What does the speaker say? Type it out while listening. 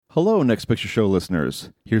Hello, Next Picture Show listeners.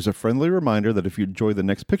 Here's a friendly reminder that if you enjoy the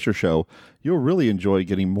Next Picture Show, you'll really enjoy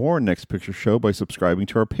getting more Next Picture Show by subscribing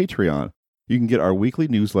to our Patreon. You can get our weekly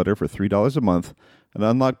newsletter for $3 a month and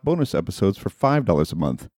unlock bonus episodes for $5 a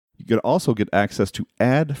month. You can also get access to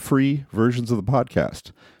ad-free versions of the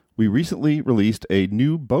podcast. We recently released a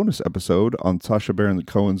new bonus episode on Sacha Baron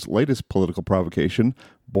Cohen's latest political provocation,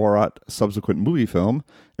 Borat subsequent movie film,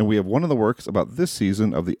 and we have one in the works about this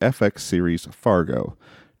season of the FX series Fargo.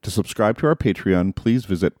 To subscribe to our Patreon, please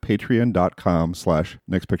visit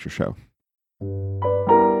patreon.com/nextpictureshow.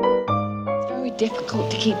 It's very difficult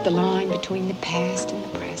to keep the line between the past and the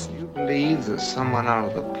present. You believe that someone out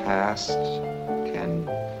of the past can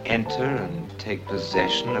enter and take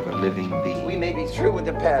possession of a living being? We may be through with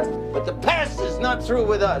the past, but the past is not through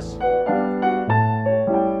with us.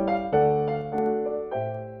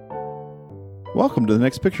 Welcome to the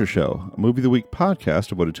Next Picture Show, a Movie of the Week podcast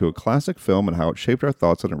devoted to a classic film and how it shaped our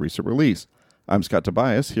thoughts on a recent release. I'm Scott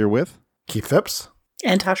Tobias, here with Keith Phipps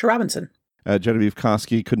and Tasha Robinson. Genevieve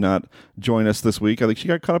Koski could not join us this week. I think she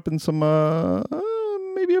got caught up in some bad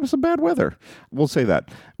weather. We'll say that.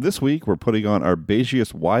 This week, we're putting on our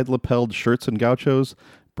beigeous wide-lapelled shirts and gauchos,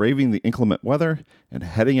 braving the inclement weather, and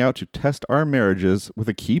heading out to test our marriages with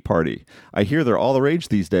a key party. I hear they're all the rage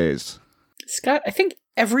these days. Scott, I think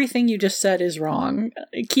everything you just said is wrong.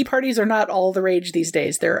 Key parties are not all the rage these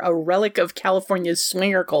days. They're a relic of California's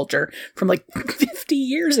swinger culture from like 50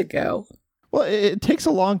 years ago. Well, it takes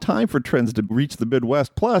a long time for trends to reach the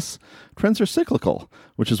Midwest. Plus, trends are cyclical,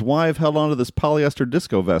 which is why I've held on to this polyester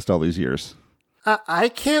disco vest all these years. I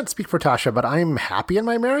can't speak for Tasha, but I'm happy in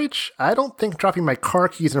my marriage. I don't think dropping my car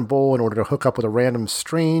keys in a bowl in order to hook up with a random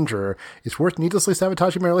stranger is worth needlessly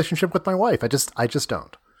sabotaging my relationship with my wife. I just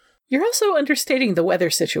don't. You're also understating the weather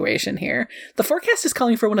situation here. The forecast is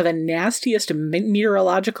calling for one of the nastiest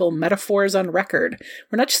meteorological metaphors on record.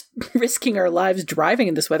 We're not just risking our lives driving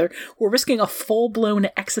in this weather, we're risking a full-blown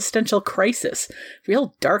existential crisis.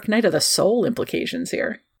 Real dark night of the soul implications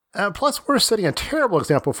here. Plus, we're setting a terrible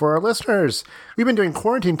example for our listeners. We've been doing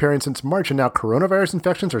quarantine periods since March, and now coronavirus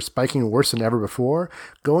infections are spiking worse than ever before.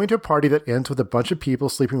 Going to a party that ends with a bunch of people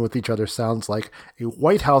sleeping with each other sounds like a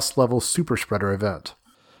White House-level super spreader event.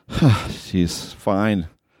 Jeez, fine.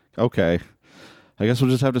 Okay. I guess we'll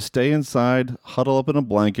just have to stay inside, huddle up in a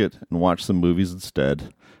blanket, and watch some movies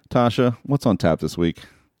instead. Tasha, what's on tap this week?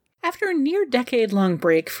 After a near-decade-long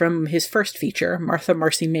break from his first feature, Martha,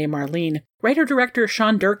 Marcy, May, Marlene, writer-director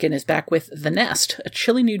Sean Durkin is back with The Nest, a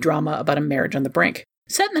chilly new drama about a marriage on the brink.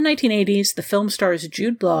 Set in the 1980s, the film stars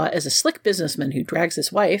Jude Law as a slick businessman who drags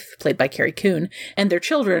his wife, played by Carrie Coon, and their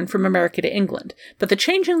children from America to England, but the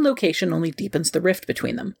change in location only deepens the rift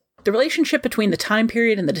between them. The relationship between the time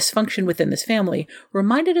period and the dysfunction within this family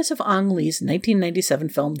reminded us of Ang Lee's 1997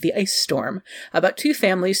 film The Ice Storm, about two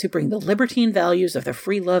families who bring the libertine values of the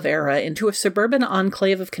free love era into a suburban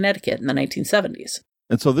enclave of Connecticut in the 1970s.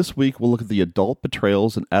 And so this week, we'll look at the adult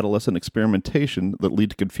betrayals and adolescent experimentation that lead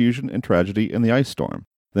to confusion and tragedy in The Ice Storm.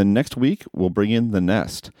 Then next week, we'll bring in The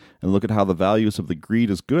Nest and look at how the values of the greed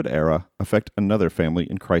is good era affect another family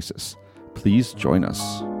in crisis. Please join us.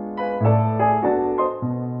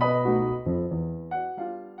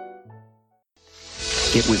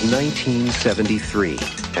 It was 1973,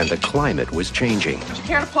 and the climate was changing.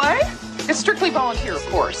 Care to play? It's strictly volunteer, of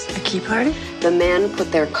course. A key party? The men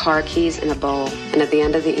put their car keys in a bowl, and at the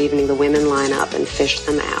end of the evening, the women line up and fish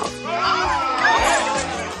them out.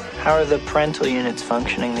 How are the parental units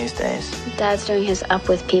functioning these days? Dad's doing his up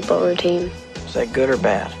with people routine. Is that good or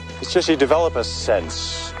bad? It's just you develop a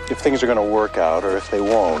sense if things are going to work out or if they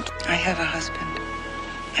won't. I have a husband.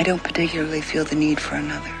 I don't particularly feel the need for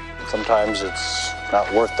another. Sometimes it's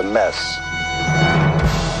not worth the mess.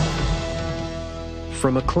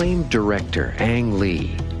 From acclaimed director Ang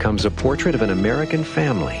Lee comes a portrait of an American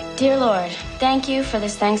family. Dear Lord, thank you for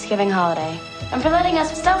this Thanksgiving holiday. And for letting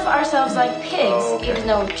us stuff ourselves like pigs, even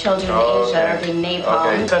though children in Asia are being napalmed.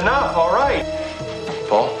 Okay, it's enough, all right.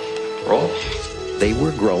 Paul, roll. They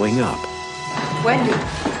were growing up. Wendy.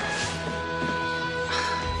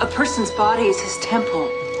 A person's body is his temple.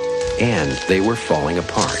 And they were falling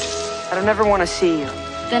apart. I don't ever want to see you.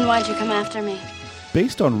 Then why'd you come after me?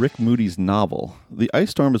 Based on Rick Moody's novel, The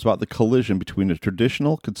Ice Storm is about the collision between a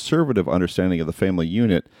traditional conservative understanding of the family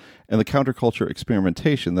unit and the counterculture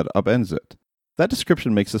experimentation that upends it. That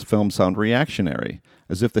description makes this film sound reactionary,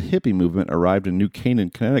 as if the hippie movement arrived in New Canaan,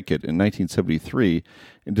 Connecticut in 1973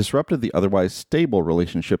 and disrupted the otherwise stable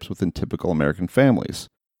relationships within typical American families.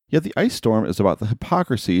 Yet the ice storm is about the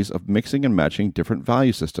hypocrisies of mixing and matching different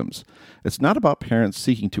value systems. It's not about parents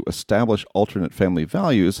seeking to establish alternate family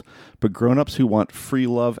values, but grown-ups who want free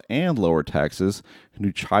love and lower taxes, and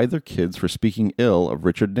who chide their kids for speaking ill of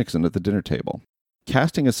Richard Nixon at the dinner table.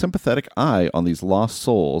 Casting a sympathetic eye on these lost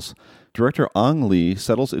souls, director Ang Lee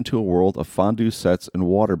settles into a world of fondue sets and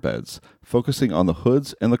waterbeds, focusing on the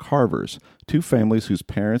Hoods and the Carvers, two families whose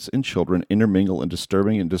parents and children intermingle in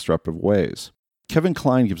disturbing and disruptive ways. Kevin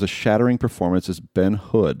Kline gives a shattering performance as Ben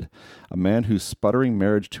Hood, a man whose sputtering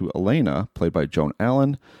marriage to Elena, played by Joan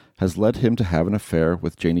Allen, has led him to have an affair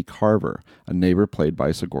with Janie Carver, a neighbor played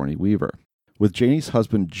by Sigourney Weaver. With Janie's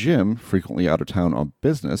husband Jim frequently out of town on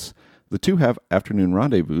business, the two have afternoon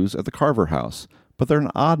rendezvous at the Carver house, but they're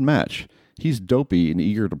an odd match. He's dopey and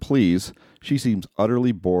eager to please. She seems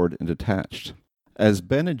utterly bored and detached. As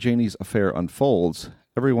Ben and Janie's affair unfolds,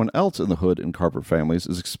 everyone else in the Hood and Carver families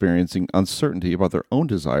is experiencing uncertainty about their own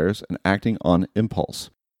desires and acting on impulse.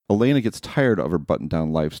 Elena gets tired of her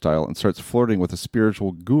button-down lifestyle and starts flirting with a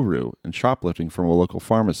spiritual guru and shoplifting from a local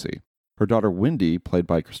pharmacy. Her daughter Wendy, played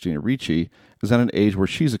by Christina Ricci, is at an age where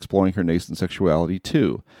she's exploring her nascent sexuality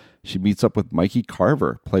too. She meets up with Mikey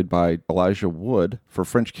Carver, played by Elijah Wood, for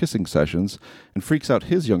French kissing sessions, and freaks out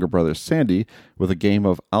his younger brother Sandy with a game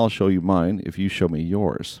of I'll show you mine if you show me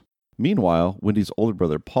yours. Meanwhile, Wendy's older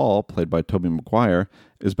brother Paul, played by Tobey Maguire,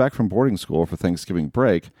 is back from boarding school for Thanksgiving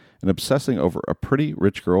break and obsessing over a pretty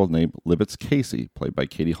rich girl named Libbets Casey, played by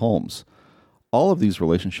Katie Holmes. All of these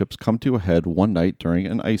relationships come to a head one night during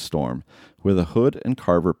an ice storm, where the Hood and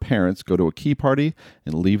Carver parents go to a key party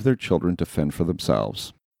and leave their children to fend for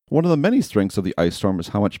themselves. One of the many strengths of the ice storm is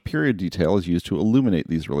how much period detail is used to illuminate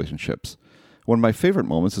these relationships. One of my favorite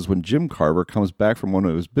moments is when Jim Carver comes back from one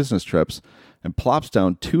of his business trips and plops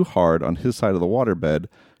down too hard on his side of the waterbed,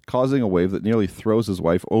 causing a wave that nearly throws his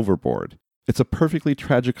wife overboard. It's a perfectly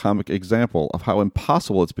tragicomic example of how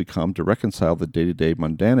impossible it's become to reconcile the day-to-day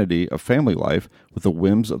mundanity of family life with the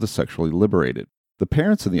whims of the sexually liberated. The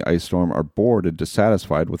parents in the ice storm are bored and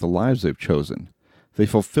dissatisfied with the lives they've chosen. They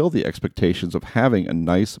fulfill the expectations of having a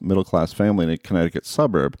nice middle-class family in a Connecticut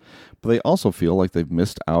suburb, but they also feel like they've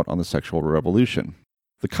missed out on the sexual revolution.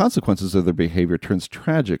 The consequences of their behavior turns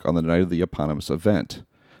tragic on the night of the eponymous event.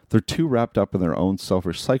 They're too wrapped up in their own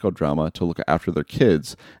selfish psychodrama to look after their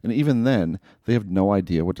kids, and even then, they have no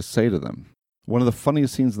idea what to say to them. One of the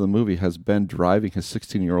funniest scenes in the movie has Ben driving his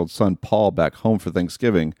 16-year-old son Paul back home for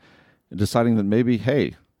Thanksgiving and deciding that maybe,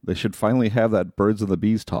 hey, they should finally have that birds and the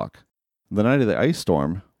bees talk. The night of the ice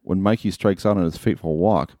storm, when Mikey strikes out on his fateful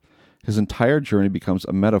walk, his entire journey becomes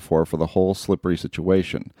a metaphor for the whole slippery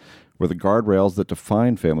situation, where the guardrails that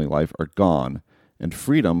define family life are gone, and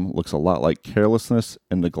freedom looks a lot like carelessness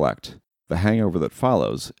and neglect. The hangover that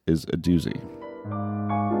follows is a doozy.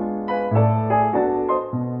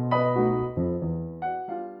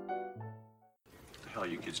 What the hell are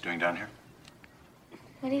you kids doing down here?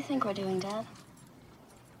 What do you think we're doing, Dad?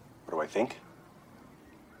 What do I think?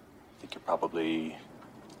 I think you're probably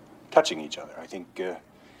touching each other. I think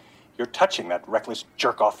you're touching that reckless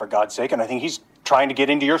jerk-off, for God's sake, and I think he's trying to get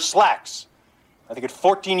into your slacks. I think at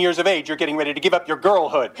 14 years of age, you're getting ready to give up your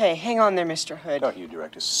girlhood. Hey, hang on there, Mr. Hood. Don't you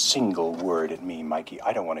direct a single word at me, Mikey.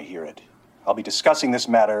 I don't want to hear it. I'll be discussing this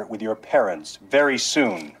matter with your parents very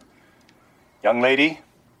soon. Young lady?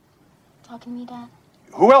 Talking to me, Dad?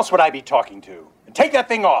 Who else would I be talking to? Take that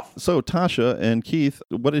thing off! So, Tasha and Keith,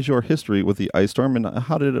 what is your history with the ice storm, and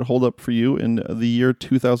how did it hold up for you in the year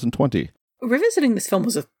 2020? Revisiting this film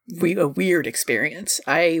was a weird experience.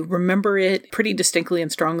 I remember it pretty distinctly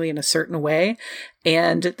and strongly in a certain way.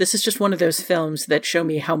 And this is just one of those films that show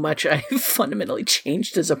me how much I've fundamentally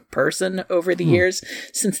changed as a person over the years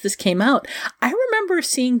since this came out. I remember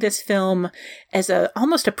seeing this film as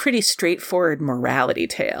almost a pretty straightforward morality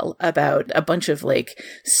tale about a bunch of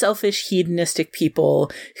selfish, hedonistic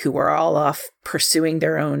people who are all off pursuing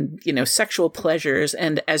their own, sexual pleasures.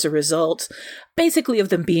 And as a result, basically of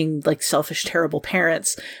them being selfish, terrible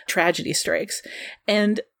parents, tragedy strikes.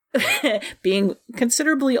 And being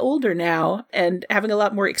considerably older now and having a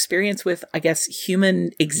lot more experience with, I guess,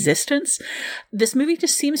 human existence, this movie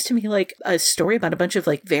just seems to me like a story about a bunch of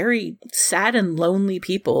very sad and lonely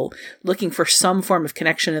people looking for some form of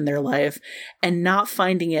connection in their life and not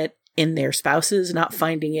finding it in their spouses, not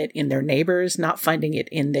finding it in their neighbors, not finding it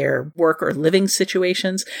in their work or living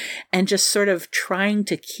situations, and just sort of trying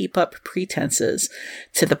to keep up pretenses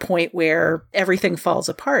to the point where everything falls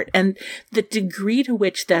apart. And the degree to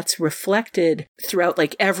which that's reflected throughout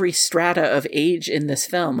every strata of age in this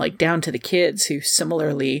film, down to the kids who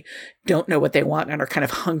similarly don't know what they want and are kind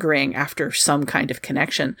of hungering after some kind of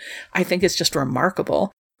connection, I think is just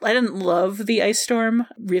remarkable. I didn't love The Ice Storm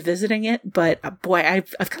revisiting it, but boy,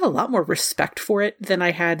 I've got a lot more respect for it than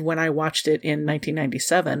I had when I watched it in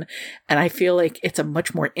 1997. And I feel like it's a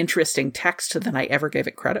much more interesting text than I ever gave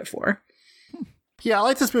it credit for. Yeah, I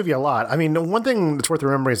like this movie a lot. I mean, one thing that's worth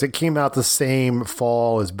remembering is it came out the same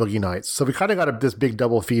fall as Boogie Nights. So we kind of got this big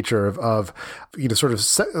double feature of sort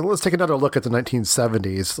of, let's take another look at the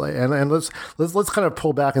 1970s. And let's kind of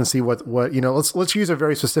pull back and see what let's use a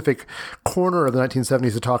very specific corner of the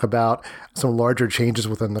 1970s to talk about some larger changes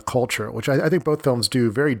within the culture, which I think both films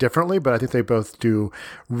do very differently, but I think they both do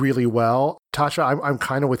really well. Tasha, I'm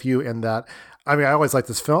kind of with you in that. I mean, I always like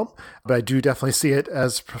this film, but I do definitely see it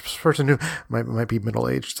as a person who might be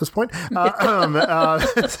middle-aged at this point.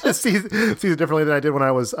 Sees it differently than I did when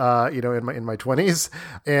I was, in my 20s.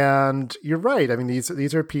 And you're right. I mean,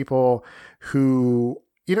 these are people who,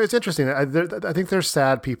 it's interesting. I think they're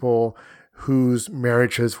sad people whose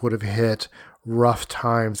marriages would have hit rough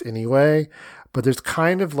times anyway. But there's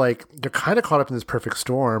kind of they're kind of caught up in this perfect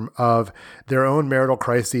storm of their own marital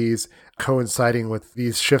crises coinciding with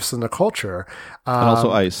these shifts in the culture. And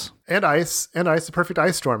also ice. And ice, the perfect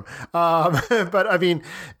ice storm. But I mean,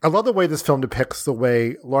 I love the way this film depicts the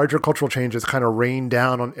way larger cultural changes kind of rain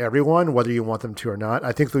down on everyone, whether you want them to or not.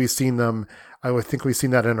 I think that we've seen them. I would think we've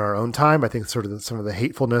seen that in our own time. I think sort of some of the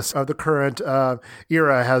hatefulness of the current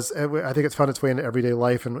era has, I think it's found its way into everyday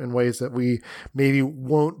life in ways that we maybe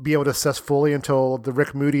won't be able to assess fully until the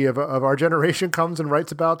Rick Moody of our generation comes and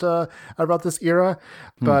writes about this era.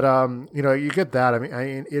 But, you get that. I mean,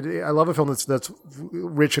 I love a film that's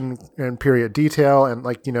rich in period detail. And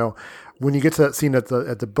when you get to that scene at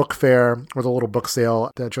the book fair or the little book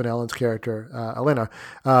sale that Joan Allen's character, Elena,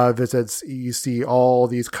 visits, you see all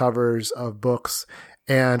these covers of books.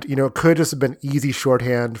 And, it could just have been easy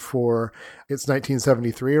shorthand for it's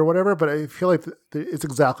 1973 or whatever, but I feel like it's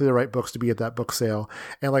exactly the right books to be at that book sale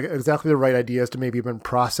and exactly the right ideas to maybe have been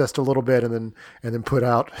processed a little bit and then put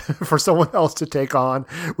out for someone else to take on,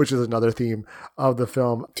 which is another theme of the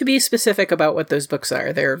film. To be specific about what those books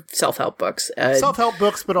are, they're self-help books. Self-help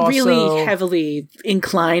books, but also really heavily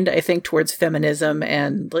inclined, I think, towards feminism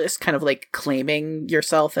and just kind of claiming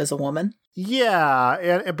yourself as a woman.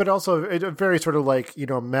 Yeah, but also a very sort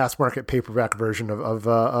of mass market paperback version of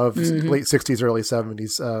late 60s, early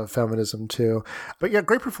 70s feminism too. But yeah,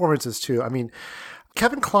 great performances too. I mean,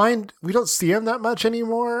 Kevin Kline, we don't see him that much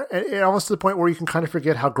anymore, and almost to the point where you can kind of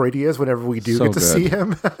forget how great he is whenever we do get to see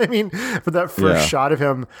him. I mean, for that first shot of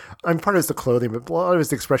him, part of it's the clothing, but a lot of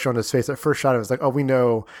it's the expression on his face. That first shot of him is like, oh, we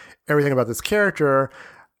know everything about this character.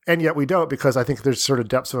 And yet we don't, because I think there's sort of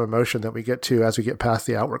depths of emotion that we get to as we get past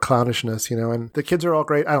the outward clownishness, and the kids are all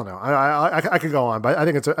great. I don't know. I could go on, but I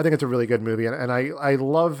think it's a really good movie. And I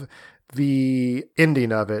love the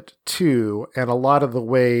ending of it too. And a lot of the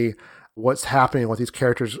way what's happening, what these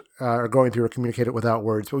characters are going through, are communicated without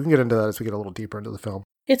words. But we can get into that as we get a little deeper into the film.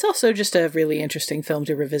 It's also just a really interesting film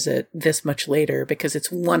to revisit this much later because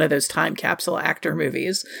it's one of those time capsule actor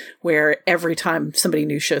movies where every time somebody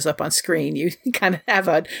new shows up on screen, you kind of have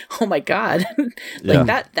oh my God,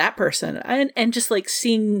 that person. And just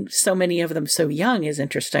seeing so many of them so young is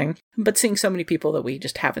interesting, but seeing so many people that we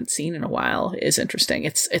just haven't seen in a while is interesting.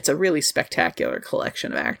 It's a really spectacular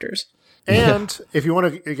collection of actors. And if you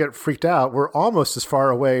want to get freaked out, we're almost as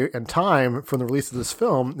far away in time from the release of this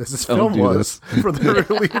film as this film was from the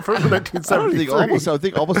release from 1973. I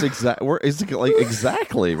think almost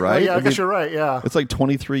exactly, right? I guess you're right. Yeah, it's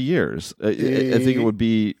 23 years. I think it would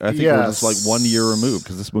be. I think we're just 1 year removed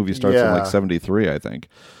because this movie starts in 73. I think.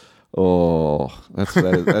 Oh, that's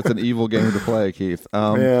an evil game to play, Keith.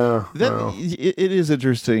 It is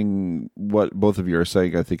interesting what both of you are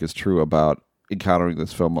saying. I think is true about encountering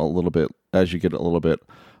this film a little bit as you get a little bit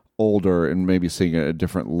older and maybe seeing it in a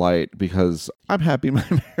different light, because I'm happy in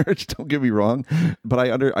my marriage, don't get me wrong, but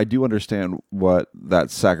I do understand what that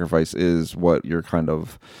sacrifice is, what you're kind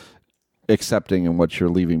of accepting and what you're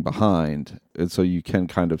leaving behind. And so you can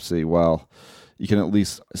kind of see, well, you can at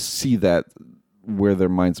least see that where their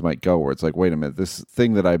minds might go, where it's wait a minute, this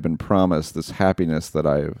thing that I've been promised, this happiness that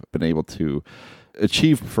I've been able to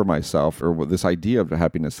achieve for myself, or this idea of the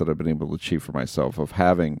happiness that I've been able to achieve for myself of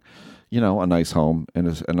having, a nice home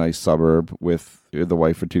in a nice suburb with the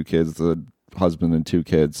wife and 2 kids, the husband and 2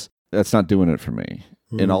 kids, that's not doing it for me.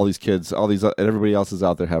 And all these kids, everybody else is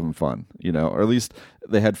out there having fun, or at least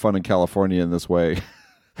they had fun in California in this way,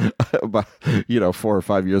 about, 4 or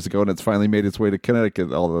 5 years ago, and it's finally made its way to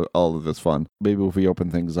Connecticut, all of this fun. Maybe if we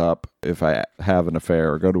open things up, if I have an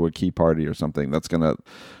affair or go to a key party or something, that's going to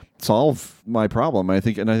solve my problem. I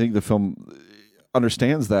think the film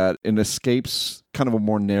understands that and escapes kind of a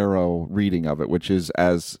more narrow reading of it, which is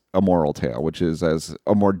as a moral tale, which is as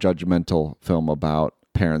a more judgmental film about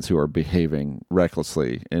parents who are behaving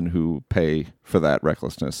recklessly and who pay for that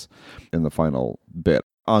recklessness in the final bit.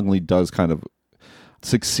 Ang Lee does kind of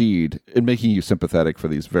succeed in making you sympathetic for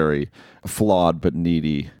these very flawed but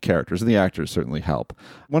needy characters, and the actors certainly help.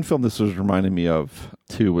 One film this was reminding me of,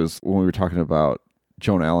 too, was when we were talking about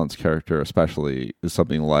Joan Allen's character, especially, is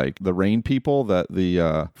something like The Rain People, that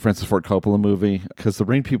the Francis Ford Coppola movie, because The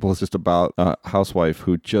Rain People is just about a housewife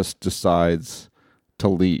who just decides to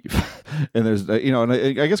leave. And there's, and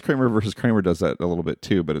I guess Kramer versus Kramer does that a little bit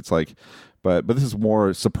too, but it's like, but this is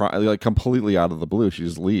more surprise, like completely out of the blue. She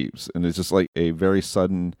just leaves, and it's just like a very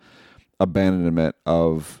sudden abandonment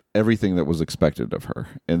of everything that was expected of her,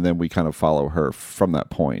 and then we kind of follow her from that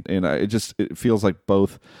point. And it feels like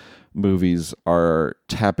both movies are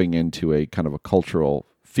tapping into a kind of a cultural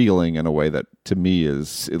feeling in a way that, to me,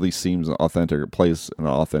 is at least seems authentic, or plays in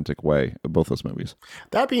an authentic way. Both those movies.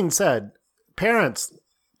 That being said, parents,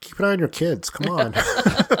 keep an eye on your kids. Come on.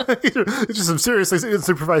 It's just some seriously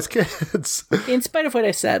unsupervised kids. In spite of what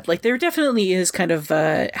I said, like, there definitely is kind of,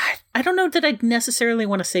 I don't know that I'd necessarily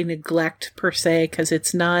want to say neglect per se, because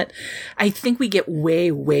it's not, I think we get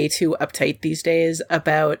way, way too uptight these days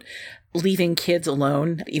about leaving kids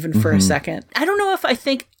alone, even for a second. I don't know if I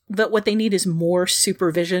think that what they need is more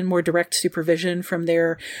supervision, more direct supervision from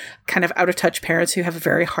their kind of out of touch parents who have a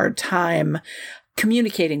very hard time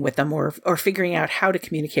communicating with them or figuring out how to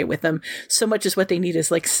communicate with them, so much as what they need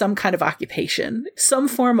is like some kind of occupation, some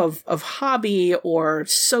form of hobby or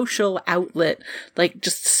social outlet, like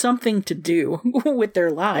just something to do with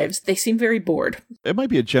their lives. They seem very bored. It might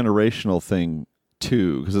be a generational thing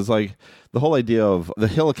too, because it's like the whole idea of the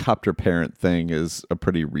helicopter parent thing is a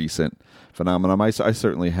pretty recent phenomenon. I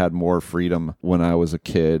certainly had more freedom when I was a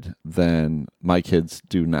kid than my kids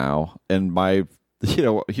do now. And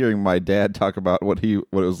hearing my dad talk about what it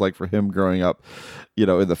was like for him growing up, in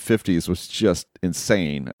the 50s was just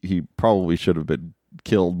insane. He probably should have been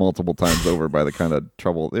killed multiple times over by the kind of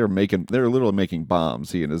trouble they were literally making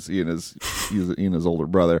bombs. He and his older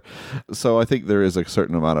brother. So I think there is a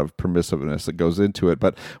certain amount of permissiveness that goes into it.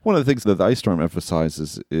 But one of the things that the Ice Storm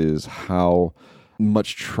emphasizes is how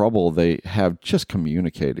much trouble they have just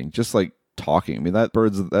communicating, just like talking. I mean, the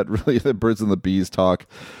birds and the bees talk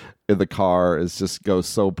in the car goes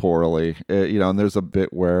so poorly, and there's a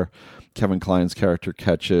bit where Kevin Kline's character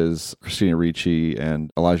catches Christina Ricci and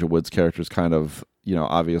Elijah Wood's characters kind of,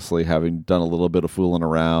 obviously having done a little bit of fooling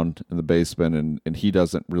around in the basement, and he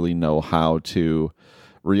doesn't really know how to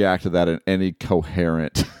react to that in any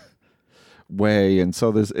coherent way, and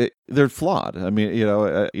so they're flawed. I mean,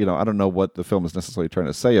 I don't know what the film is necessarily trying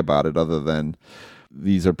to say about it, other than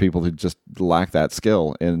these are people who just lack that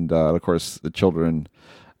skill, and of course the children.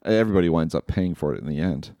 Everybody winds up paying for it in the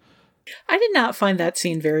end. I did not find that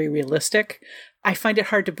scene very realistic. I find it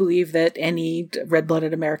hard to believe that any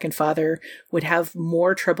red-blooded American father would have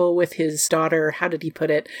more trouble with his daughter, how did he put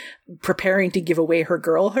it, preparing to give away her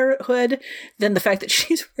girlhood than the fact that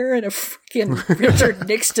she's wearing a freaking Richard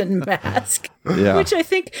Nixon mask. Yeah. Which I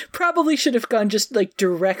think probably should have gone just like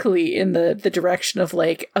directly in the direction of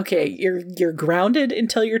like, okay, you're grounded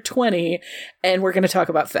until you're 20 and we're going to talk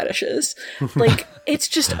about fetishes. Like, it's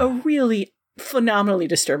just a really phenomenally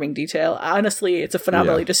disturbing detail. Honestly, it's a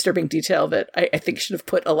phenomenally disturbing detail that I think should have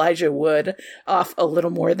put Elijah Wood off a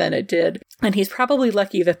little more than it did. And he's probably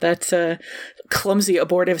lucky that clumsy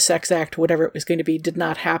abortive sex act, whatever it was going to be, did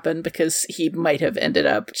not happen, because he might have ended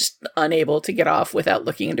up just unable to get off without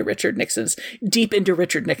looking into deep into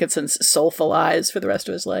Richard Nixon's soulful eyes for the rest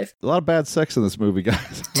of his life. A lot of bad sex in this movie,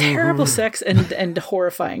 guys. Terrible sex and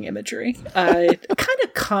horrifying imagery. Kind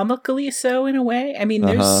of comically so in a way. I mean,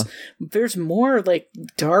 there's more like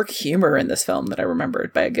dark humor in this film that I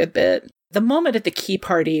remembered by a good bit. The moment at the key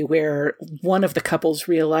party where one of the couples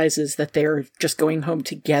realizes that they're just going home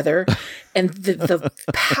together, and the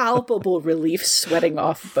palpable relief sweating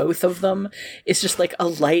off both of them is just like a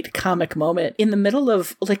light comic moment in the middle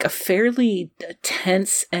of like a fairly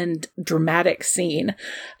tense and dramatic scene.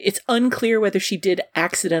 It's unclear whether she did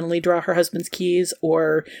accidentally draw her husband's keys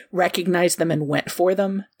or recognize them and went for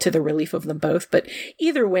them, to the relief of them both. But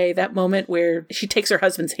either way, that moment where she takes her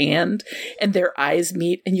husband's hand and their eyes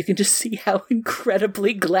meet and you can just see how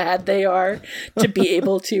incredibly glad they are to be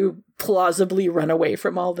able to plausibly run away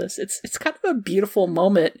from all this. It's kind of a beautiful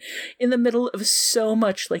moment in the middle of so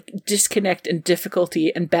much like disconnect and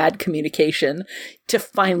difficulty and bad communication to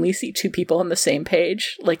finally see two people on the same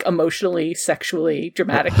page, like emotionally, sexually,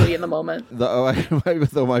 dramatically in the moment. Though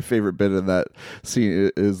my favorite bit in that scene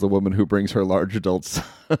is the woman who brings her large adult son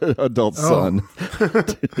into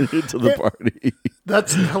the party.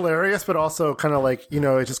 That's hilarious, but also kind of like,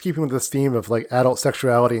 it's just keeping with this theme of like adult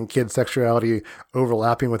sexuality and kid sexuality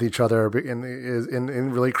overlapping with each other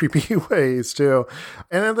in really creepy ways too.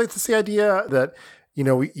 And I'd like to see the idea that,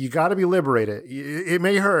 you got to be liberated. It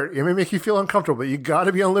may hurt. It may make you feel uncomfortable, but you got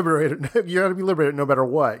to be liberated. You got to be liberated no matter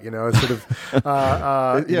what. It's sort of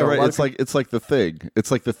right. It's like the thing. It's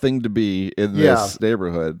like the thing to be in this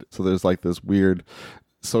neighborhood. So there's like this weird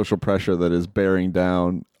social pressure that is bearing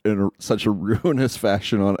down in such a ruinous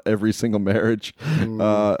fashion on every single marriage in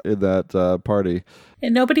that party.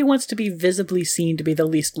 And nobody wants to be visibly seen to be the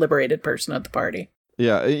least liberated person at the party.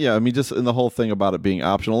 Yeah. I mean, just in the whole thing about it being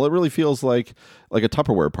optional, it really feels like a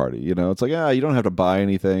Tupperware party. It's like, you don't have to buy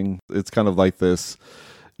anything. It's kind of like this,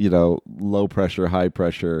 low pressure, high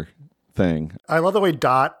pressure thing. I love the way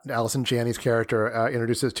Dot, Allison Janney's character,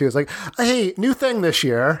 introduces it too. It's like, hey, new thing this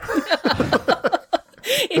year.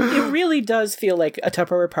 It really does feel like a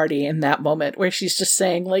Tupperware party in that moment where she's just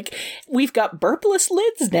saying, like, we've got burpless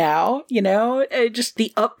lids now, just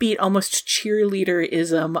the upbeat, almost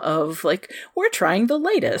cheerleader-ism of, like, we're trying the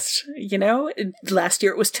latest, Last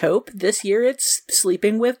year it was taupe. This year it's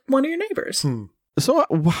sleeping with one of your neighbors. So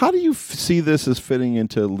how do you see this as fitting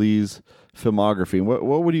into Lee's filmography?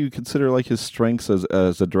 What would you consider like his strengths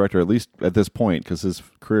as a director, at least at this point, because his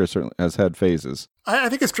career certainly has had phases? I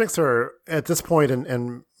think his strengths are at this point,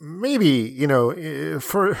 and maybe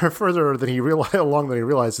further than he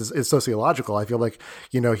realizes is sociological. I feel like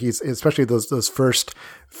he's especially those first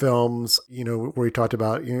films where he talked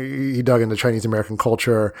about he dug into Chinese American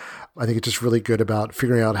culture. I think it's just really good about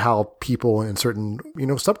figuring out how people in certain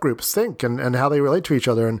subgroups think and how they relate to each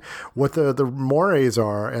other and what the mores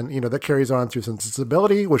are, and that carries on through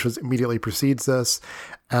Sensibility, which immediately precedes this.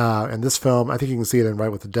 And this film, I think you can see it in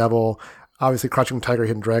Right with the Devil. Obviously, Crouching Tiger,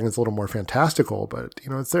 Hidden Dragon is a little more fantastical, but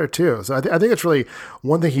it's there too. So I think it's really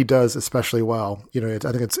one thing he does especially well. I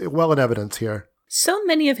think it's well in evidence here. So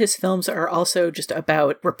many of his films are also just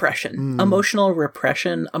about repression, emotional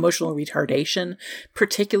repression, emotional retardation,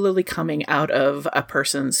 particularly coming out of a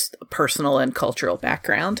person's personal and cultural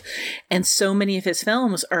background. And so many of his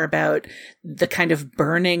films are about the kind of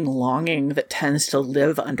burning longing that tends to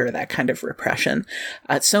live under that kind of repression.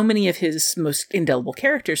 So many of his most indelible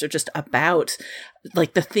characters are just about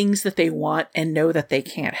like the things that they want and know that they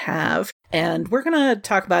can't have. And we're going to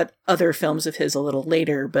talk about other films of his a little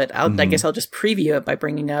later, but I guess I'll just preview it by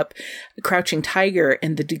bringing up Crouching Tiger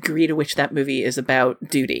and the degree to which that movie is about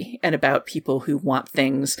duty and about people who want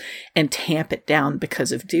things and tamp it down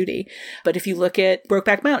because of duty. But if you look at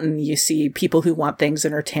Brokeback Mountain, you see people who want things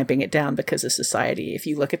and are tamping it down because of society. If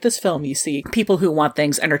you look at this film, you see people who want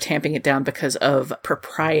things and are tamping it down because of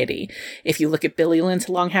propriety. If you look at Billy Lynn's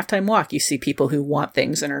Long Halftime Walk, you see people who want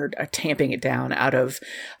things and are tamping it down out of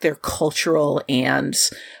their cultural and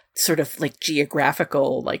sort of like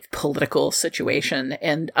geographical, like political situation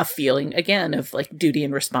and a feeling again of like duty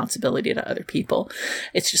and responsibility to other people.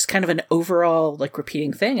 It's just kind of an overall like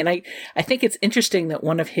repeating thing. And I think it's interesting that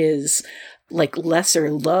one of his like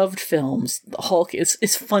lesser loved films, Hulk,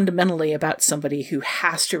 is fundamentally about somebody who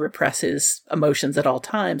has to repress his emotions at all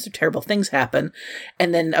times or terrible things happen.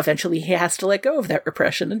 And then eventually he has to let go of that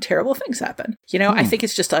repression and terrible things happen. I think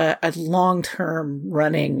it's just a long-term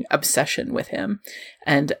running obsession with him.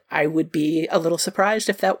 And I would be a little surprised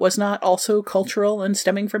if that was not also cultural and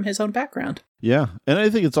stemming from his own background. Yeah. And I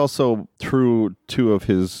think it's also true, too, of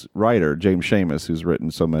his writer, James Schamus, who's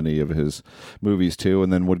written so many of his movies, too,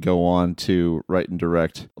 and then would go on to write and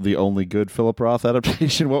direct the only good Philip Roth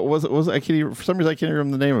adaptation. What was it? For some reason, I can't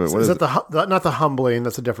remember the name of it. Is it not The Humbling?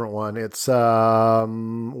 That's a different one. It's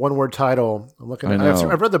one-word title. I'm looking at it.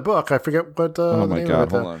 I've read the book. I forget what oh, my name God. of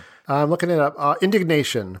it. Hold on. I'm looking it up.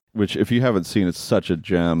 Indignation. Which, if you haven't seen, it's such a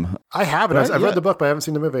gem. I haven't. I've read the book, but I haven't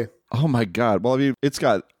seen the movie. Oh, my God. Well, I mean, it's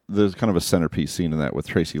got... There's kind of a centerpiece scene in that with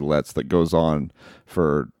Tracy Letts that goes on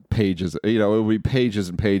for pages. It would be pages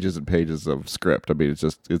and pages and pages of script. I mean,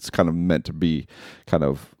 it's kind of meant to be kind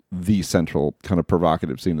of the central kind of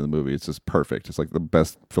provocative scene in the movie. It's just perfect. It's like the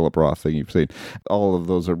best Philip Roth thing you've seen. All of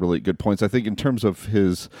those are really good points. I think in terms of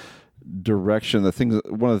his direction,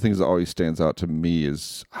 one of the things that always stands out to me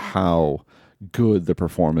is how good the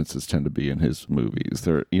performances tend to be in his movies.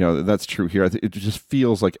 That's true here. I think it just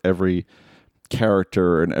feels like every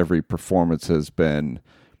character and every performance has been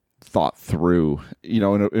thought through, in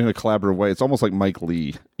a collaborative way. It's almost like Mike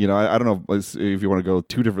Leigh. I don't know if you want to go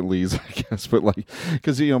two different Lees, I guess, but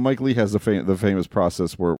because Mike Leigh has the famous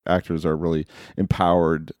process where actors are really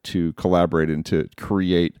empowered to collaborate and to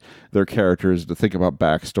create their characters, to think about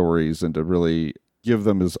backstories, and to really give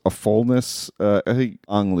them as a fullness. I think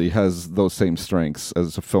Ang Lee has those same strengths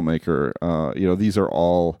as a filmmaker. These are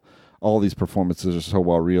all these performances are so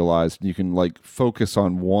well realized. You can focus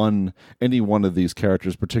on any one of these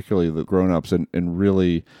characters, particularly the grown-ups, and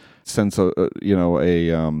really sense a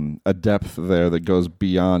depth there that goes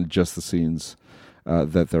beyond just the scenes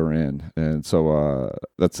that they're in. And so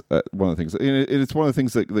that's one of the things. It's one of the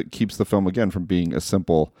things that keeps the film, again, from being a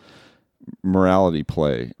simple morality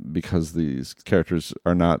play, because these characters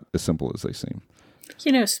are not as simple as they seem.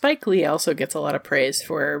 Spike Lee also gets a lot of praise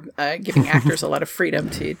for giving actors a lot of freedom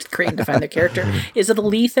to create and define their character. Is it a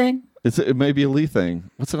Lee thing? It may be a Lee thing.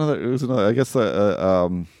 What's another? It was another. I guess.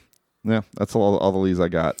 Yeah, that's all the Lees I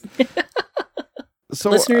got.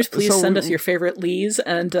 So, listeners, please send us your favorite Lees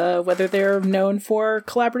and whether they're known for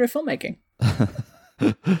collaborative filmmaking.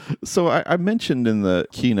 So I mentioned in the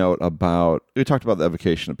keynote we talked about the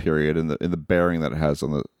evocation period and the bearing that it has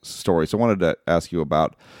on the story. So I wanted to ask you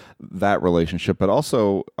about that relationship, but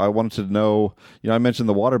also I wanted to know, I mentioned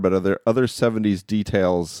the waterbed. Are there other 70s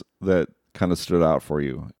details that kind of stood out for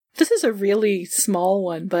you? This is a really small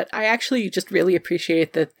one, but I actually just really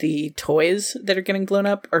appreciate that the toys that are getting blown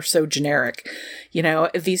up are so generic.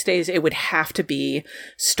 These days it would have to be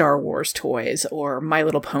Star Wars toys or My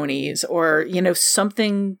Little Ponies or,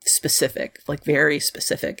 something specific, very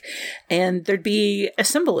specific. And there'd be a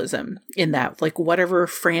symbolism in that, whatever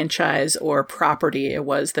franchise or property it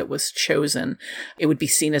was that was chosen, it would be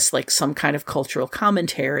seen as some kind of cultural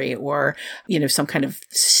commentary or, some kind of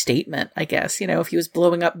statement, I guess. If he was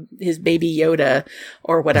blowing up his baby Yoda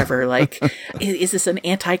or whatever, is this an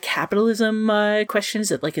anti-capitalism question?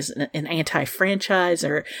 Is it an anti-franchise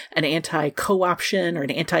or an anti-co-option or an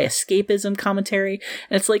anti-escapism commentary?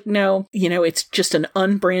 And it's no, it's just an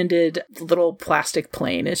unbranded little plastic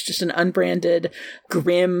plane. It's just an unbranded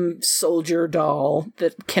grim soldier doll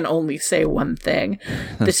that can only say one thing.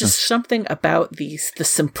 There's just something about the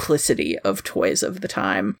simplicity of toys of the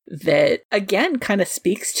time that, again, kind of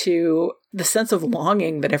speaks to the sense of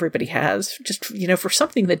longing that everybody has, just, for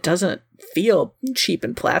something that doesn't feel cheap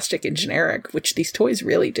and plastic and generic, which these toys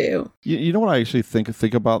really do. You know what I actually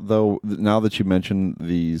think about, though, now that you mention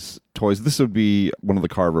these toys? This would be one of the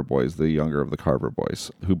Carver boys, the younger of the Carver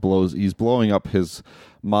boys, he's blowing up his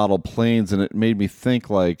model planes, and it made me think,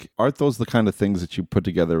 aren't those the kind of things that you put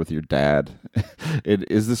together with your dad?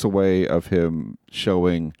 Is this a way of him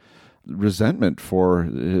showing resentment for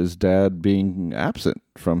his dad being absent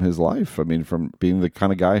from his life? I mean, from being the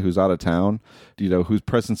kind of guy who's out of town, whose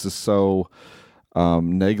presence is so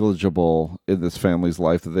negligible in this family's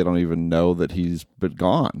life that they don't even know that he's been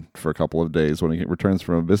gone for a couple of days when he returns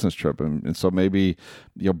from a business trip. And so maybe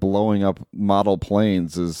blowing up model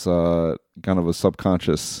planes is kind of a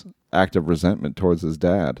subconscious act of resentment towards his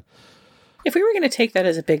dad. If we were going to take that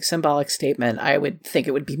as a big symbolic statement, I would think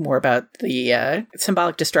it would be more about the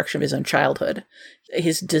symbolic destruction of his own childhood,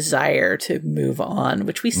 his desire to move on,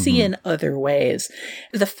 which we see in other ways.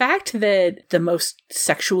 The fact that the most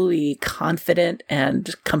sexually confident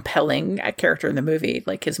and compelling character in the movie,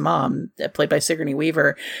 like his mom, played by Sigourney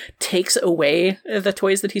Weaver, takes away the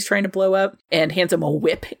toys that he's trying to blow up and hands him a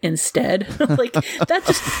whip instead.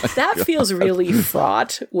 That feels really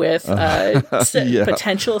fraught with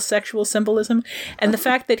potential sexual symbolism. And the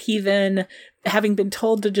fact that he then, having been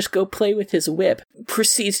told to just go play with his whip,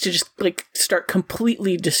 proceeds to just start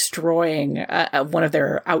completely destroying one of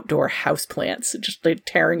their outdoor houseplants, just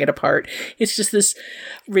tearing it apart. It's just this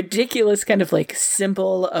ridiculous kind of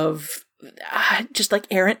symbol of just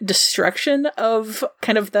errant destruction of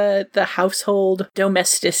kind of the household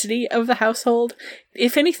domesticity of the household.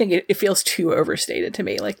 If anything, it feels too overstated to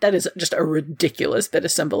me. That is just a ridiculous bit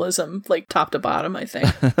of symbolism, top to bottom, I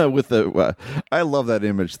think. I love that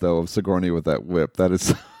image, though, of Sigourney with that whip.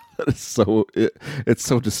 It's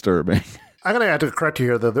so disturbing. I'm going to have to correct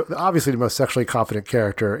you here. Obviously, the most sexually confident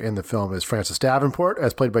character in the film is Frances Davenport,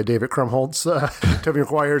 as played by David Krumholtz, Tobey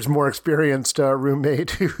Maguire's more experienced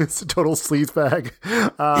roommate, who is a total sleazebag.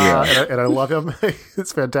 And I love him.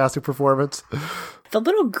 It's a fantastic performance. The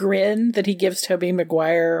little grin that he gives Tobey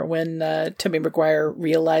Maguire when Tobey Maguire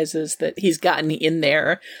realizes that he's gotten in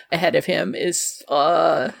there ahead of him is, you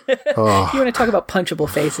want to talk about punchable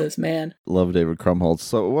faces, man. Love David Krumholtz.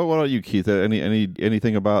 So what about you, Keith?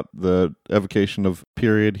 Anything about the evocation of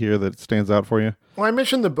period here that stands out for you? Well, I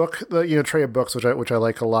mentioned the book, the tray of books, which I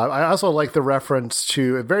like a lot. I also like the reference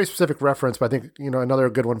to a very specific reference, but I think another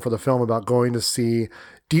good one for the film about going to see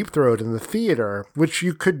Deep Throat in the theater, which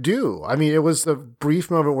you could do. I mean, it was a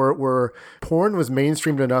brief moment where porn was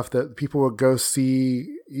mainstreamed enough that people would go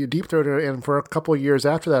see Deep Throat, and for a couple of years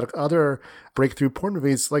after that, other breakthrough porn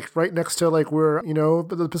movies, like right next to like where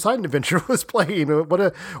the Poseidon Adventure was playing.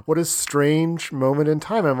 What a strange moment in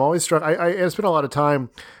time. I'm always struck. I spent a lot of time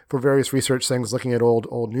for various research things looking at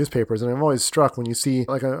old newspapers, and I'm always struck when you see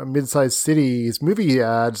like a mid-sized city's movie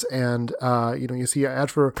ads, and you see an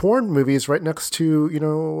ad for porn movies right next to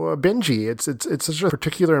a Benji. It's such a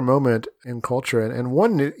particular moment in culture, and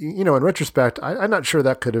one in retrospect, I'm not sure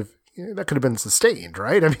that could have been sustained,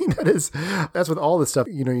 right? I mean, that's with all this stuff.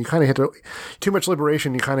 You kind of hit too much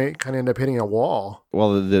liberation. You kind of end up hitting a wall.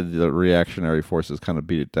 Well, the reactionary forces kind of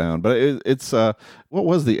beat it down. But it's what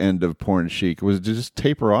was the end of Porn Chic? Was it just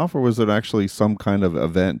taper off, or was it actually some kind of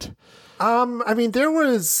event? I mean, there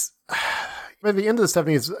was. By the end of the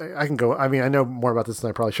 70s, I can go. I mean, I know more about this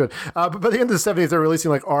than I probably should. But by the end of the 70s, they're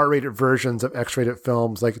releasing like R-rated versions of X-rated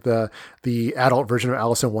films, like the adult version of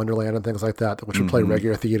Alice in Wonderland and things like that, which would play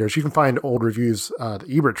regular theaters. You can find old reviews that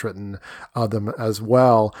Ebert's written of them as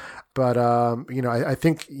well. But I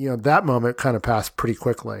think that moment kind of passed pretty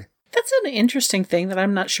quickly. That's an interesting thing that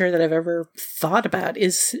I'm not sure that I've ever thought about,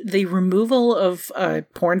 is the removal of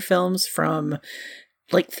porn films from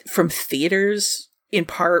theaters, in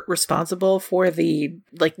part responsible for the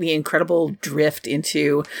incredible drift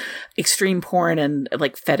into extreme porn and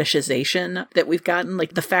like fetishization that we've gotten.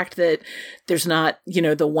 Like the fact that there's not,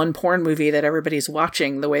 the one porn movie that everybody's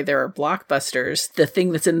watching the way there are blockbusters, the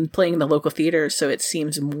thing that's playing in the local theaters, so it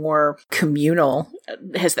seems more communal.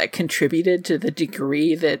 Has that contributed to the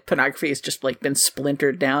degree that pornography has just like been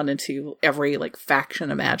splintered down into every like faction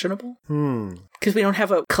imaginable? Because we don't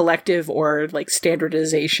have a collective or like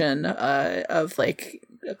standardization of like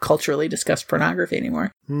culturally discussed pornography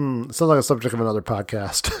anymore. Sounds like a subject of another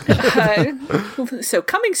podcast. So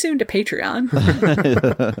coming soon to Patreon,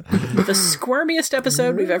 the squirmiest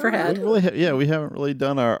episode we've ever had. We haven't really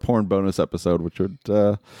done our porn bonus episode, which would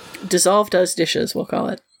Dissolve Does Dishes, we'll call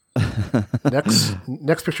it.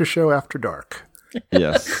 Next picture show after dark.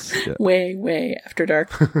 Yes. Yeah. Way after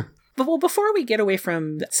dark. But well, before we get away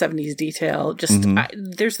from 70s detail,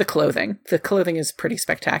 there's the clothing. The clothing is pretty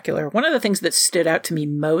spectacular. One of the things that stood out to me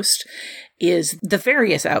most is the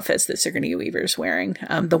various outfits that Sigourney Weaver's wearing.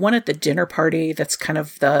 The one at the dinner party, that's kind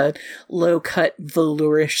of the low-cut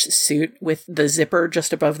velourish suit with the zipper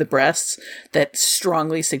just above the breasts that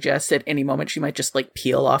strongly suggests at any moment she might just like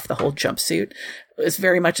peel off the whole jumpsuit. It's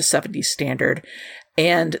very much a 70s standard.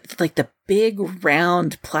 And like the big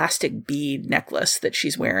round plastic bead necklace that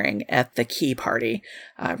she's wearing at the key party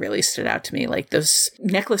really stood out to me. Like those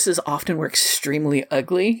necklaces often were extremely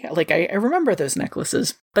ugly. Like I remember those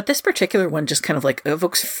necklaces, but this particular one just kind of like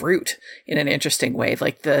evokes fruit in an interesting way.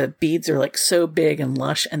 Like the beads are like so big and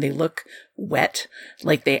lush, and they look wet,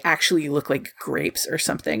 like they actually look like grapes or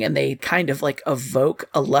something, and they kind of like evoke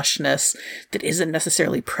a lushness that isn't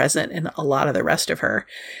necessarily present in a lot of the rest of her.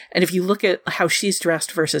 And if you look at how she's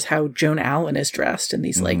dressed versus how Joan Allen is dressed in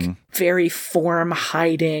these like very form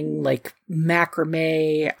hiding like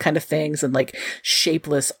macrame kind of things, and like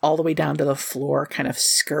shapeless all the way down to the floor kind of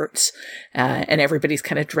skirts, and everybody's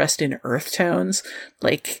kind of dressed in earth tones.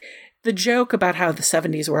 Like the joke about how the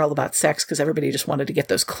 70s were all about sex because everybody just wanted to get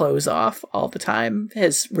those clothes off all the time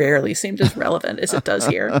has rarely seemed as relevant as it does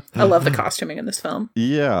here. I love the costuming in this film.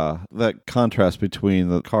 Yeah, that contrast between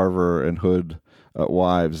the Carver and Hood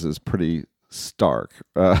wives is pretty stark,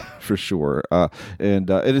 for sure. And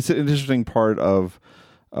it's an interesting part of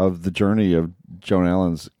the journey of Joan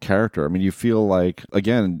Allen's character. I mean, you feel like,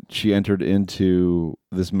 again, she entered into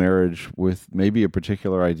this marriage with maybe a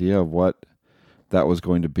particular idea of what that was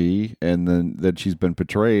going to be, and then that she's been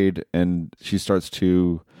betrayed, and she starts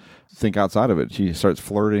to think outside of it. She starts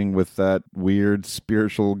flirting with that weird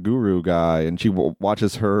spiritual guru guy, and she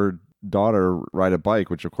watches her daughter ride a bike,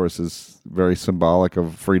 which of course is very symbolic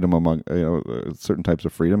of freedom among certain types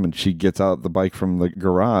of freedom. And she gets out the bike from the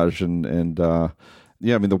garage, and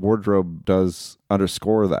yeah, I mean, the wardrobe does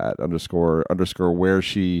underscore that, underscore where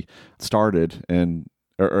she started, and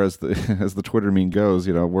or as the Twitter meme goes,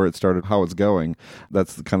 where it started, how it's going.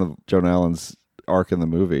 That's kind of Joan Allen's arc in the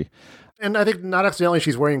movie. And I think not accidentally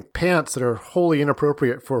she's wearing pants that are wholly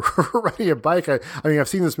inappropriate for riding a bike. I mean, I've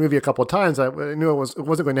seen this movie a couple of times. I knew it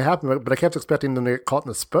wasn't going to happen, but I kept expecting them to get caught in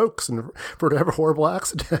the spokes and for to have a horrible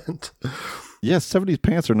accident. Yes, 70s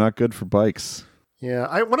pants are not good for bikes.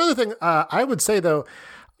 Yeah. One other thing I would say, though,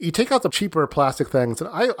 You take out the cheaper plastic things, and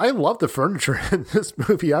I love the furniture in this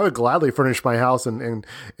movie. I would gladly furnish my house and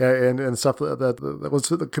stuff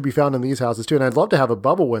that could be found in these houses too. And I'd love to have a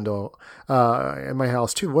bubble window in my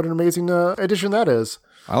house too. What an amazing addition that is.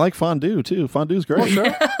 I like fondue too. Fondue's great. Oh,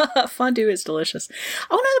 sure. Fondue is delicious.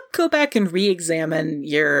 I want to go back and re-examine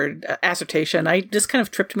your assertion. I just kind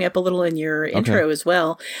of tripped me up a little in your intro as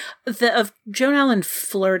well. Of Joan Allen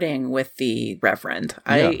flirting with the Reverend.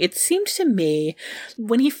 It seemed to me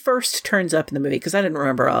when he first turns up in the movie, because I didn't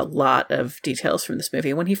remember a lot of details from this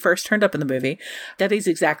movie. When he first turned up in the movie, that is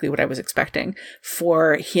exactly what I was expecting,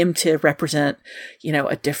 for him to represent,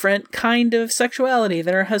 a different kind of sexuality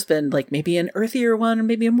than her husband, like maybe an earthier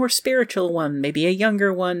one, maybe a more spiritual one, maybe a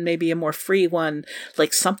younger one, maybe a more free one,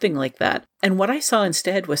 like something like that. And what I saw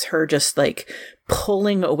instead was her just like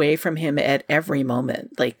pulling away from him at every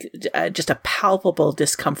moment, like just a palpable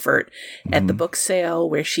discomfort at the book sale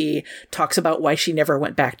where she talks about why she never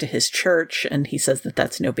went back to his church. And he says that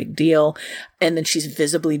that's no big deal. And then she's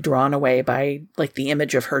visibly drawn away by like the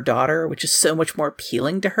image of her daughter, which is so much more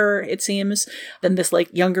appealing to her, it seems, than this like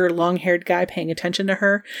younger long-haired guy paying attention to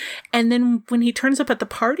her. And then when he turns up at the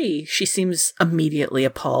party, she seems immediately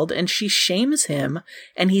appalled and she shames him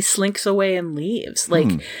and he slinks away and leaves.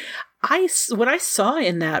 Like, what I saw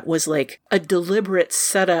in that was like a deliberate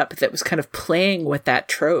setup that was kind of playing with that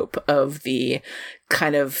trope of the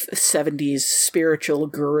kind of 70s spiritual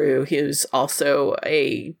guru who's also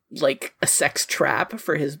a sex trap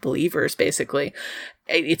for his believers, basically.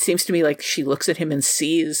 It seems to me like she looks at him and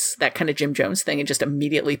sees that kind of Jim Jones thing and just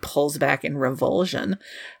immediately pulls back in revulsion.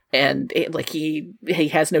 And he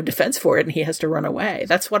has no defense for it and he has to run away.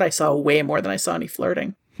 That's what I saw way more than I saw any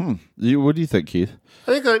flirting. What do you think, Keith?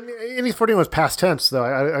 I think any flirting was past tense, though.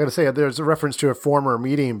 I got to say, there's a reference to a former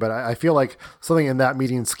meeting, but I feel like something in that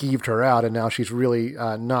meeting skeeved her out, and now she's really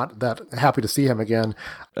not that happy to see him again.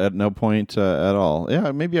 At no point at all.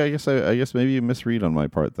 Yeah, maybe I guess maybe you misread on my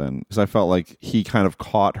part then, because I felt like he kind of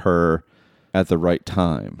caught her at the right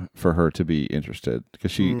time for her to be interested, because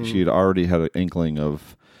she had already had an inkling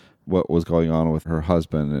of what was going on with her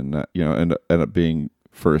husband, and ended up being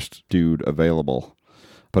first dude available.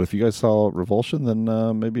 But if you guys saw Revulsion, then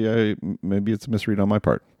maybe it's a misread on my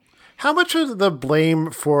part. How much of the blame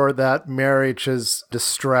for that marriage's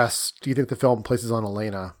distress do you think the film places on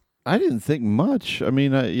Elena? I didn't think much. I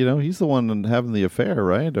mean, he's the one having the affair,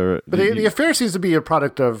 right? But the affair seems to be a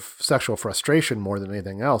product of sexual frustration more than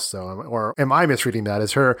anything else, though. Or am I misreading that?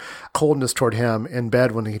 Is her coldness toward him in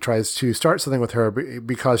bed when he tries to start something with her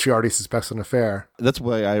because she already suspects an affair? That's the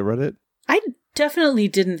way I read it. I definitely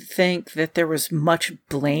didn't think that there was much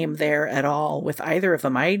blame there at all with either of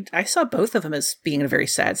them. I saw both of them as being in a very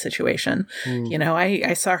sad situation.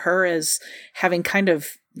 I saw her as having kind of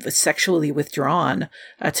sexually withdrawn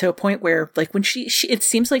to a point where, like, when she it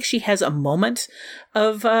seems like she has a moment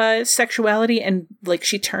of sexuality and like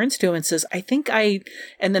she turns to him and says,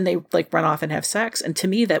 and then they like run off and have sex. And to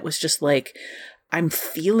me, that was just like, I'm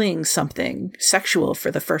feeling something sexual for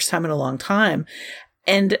the first time in a long time.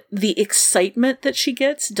 And the excitement that she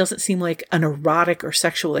gets doesn't seem like an erotic or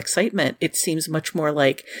sexual excitement. It seems much more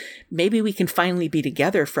like, maybe we can finally be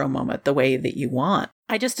together for a moment the way that you want.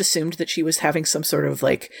 I just assumed that she was having some sort of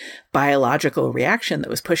like biological reaction that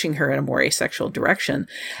was pushing her in a more asexual direction.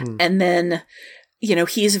 And then,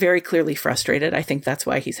 he's very clearly frustrated. I think that's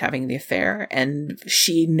why he's having the affair. And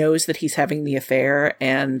she knows that he's having the affair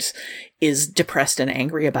and is depressed and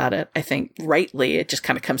angry about it. I think rightly, it just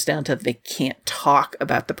kind of comes down to they can't talk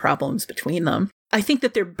about the problems between them. I think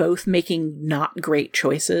that they're both making not great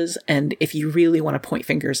choices. And if you really want to point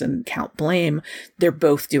fingers and count blame, they're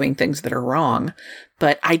both doing things that are wrong.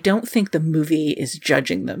 But I don't think the movie is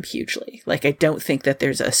judging them hugely. Like, I don't think that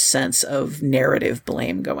there's a sense of narrative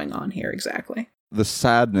blame going on here exactly. The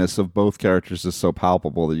sadness of both characters is so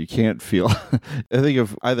palpable that you can't feel. I think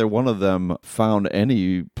if either one of them found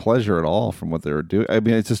any pleasure at all from what they were doing, I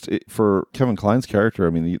mean, it's just for Kevin Kline's character. I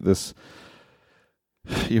mean, he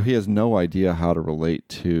has no idea how to relate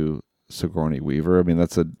to Sigourney Weaver. I mean,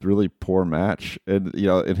 that's a really poor match, and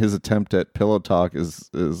and his attempt at pillow talk is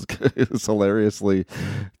hilariously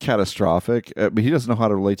catastrophic. I mean, he doesn't know how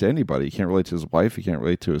to relate to anybody. He can't relate to his wife. He can't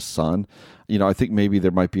relate to his son. I think maybe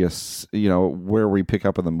there might be where we pick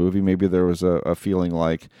up in the movie, maybe there was a feeling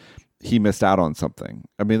like he missed out on something.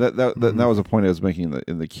 I mean, that was a point I was making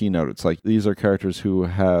in the keynote. It's like, these are characters who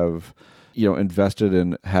have invested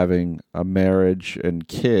in having a marriage and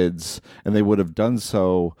kids, and they would have done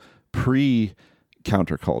so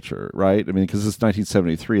pre-counterculture, right? I mean, because it's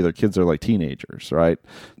 1973, their kids are like teenagers, right?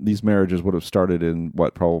 These marriages would have started in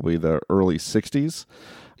probably the early 60s.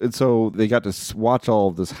 And so they got to watch all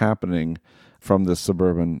of this happening from this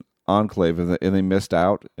suburban enclave, and they missed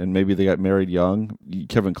out, and maybe they got married young.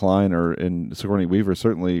 Kevin Kline and Sigourney Weaver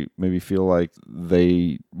certainly maybe feel like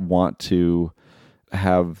they want to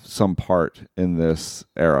have some part in this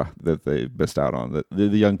era that they missed out on, that the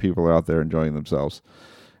young people are out there enjoying themselves,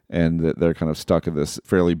 and that they're kind of stuck in this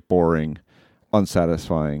fairly boring,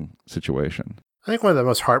 unsatisfying situation. I think one of the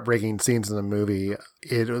most heartbreaking scenes in the movie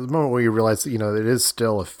is the moment where you realize that, it is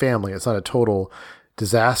still a family. It's not a total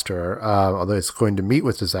disaster, although it's going to meet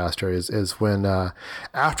with disaster, is when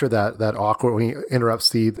after that awkward, when he interrupts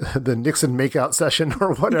the Nixon makeout session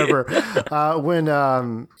or whatever, when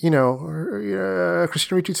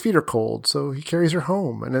Christina Ricci's feet are cold, so he carries her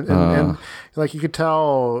home, and like you could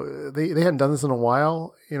tell they hadn't done this in a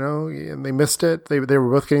while, and they missed it. They were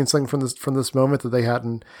both getting something from this moment that they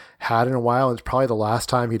hadn't had in a while. It's probably the last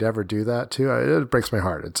time he'd ever do that too. It breaks my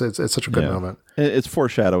heart. It's such a good moment. It's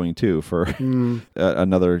foreshadowing too for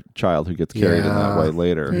another child who gets carried in that way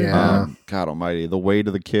later. Yeah. God almighty, the weight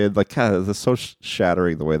of the kid, like, God, it's so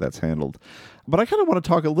shattering the way that's handled. But I kind of want to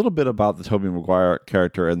talk a little bit about the Tobey Maguire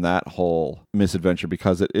character and that whole misadventure,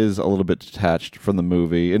 because it is a little bit detached from the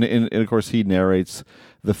movie. And of course, he narrates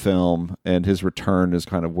the film, and his return is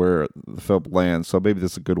kind of where the film lands. So maybe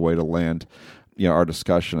this is a good way to land our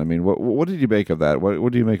discussion. I mean, what did you make of that?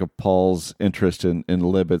 What do you make of Paul's interest in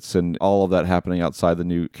Libets and all of that happening outside the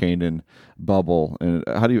New Canaan bubble? And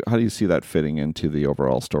how do you see that fitting into the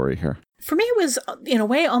overall story here? For me, it was, in a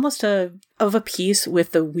way, almost of a piece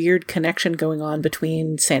with the weird connection going on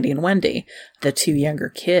between Sandy and Wendy, the two younger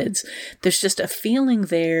kids. There's just a feeling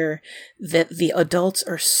there that the adults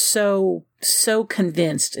are so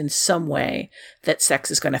convinced in some way that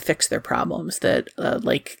sex is going to fix their problems, that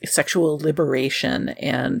like sexual liberation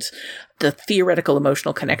and the theoretical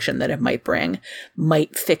emotional connection that it might bring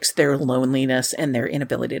might fix their loneliness and their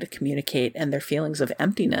inability to communicate and their feelings of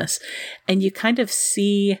emptiness. And you kind of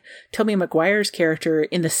see Tobey Maguire's character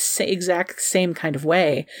in the exact same kind of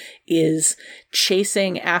way, is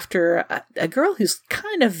chasing after a girl who's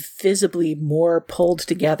kind of visibly more pulled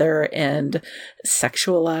together and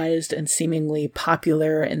sexualized and seemingly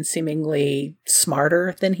popular and seemingly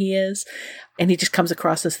smarter than he is. And he just comes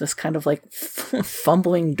across as this kind of like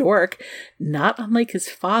fumbling dork, not unlike his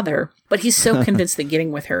father. But he's so convinced that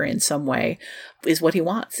getting with her in some way is what he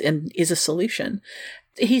wants and is a solution.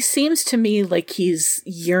 He seems to me like he's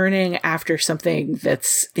yearning after something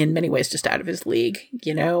that's in many ways just out of his league.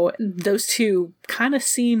 Those two kind of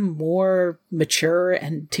seem more mature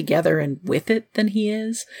and together and with it than he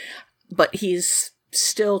is. But he's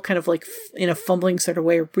still kind of like in a fumbling sort of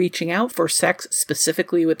way reaching out for sex,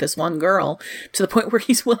 specifically with this one girl, to the point where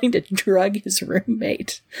he's willing to drug his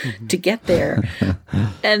roommate to get there.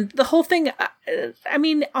 And the whole thing, I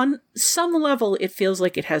mean, on some level, it feels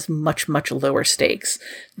like it has much, much lower stakes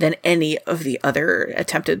than any of the other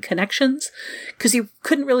attempted connections. Because you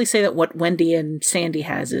couldn't really say that what Wendy and Sandy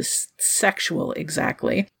has is sexual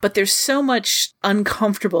exactly. But there's so much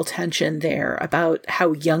uncomfortable tension there about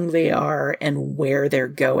how young they are and where they're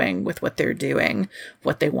going with what they're doing,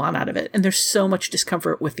 what they want out of it. And there's so much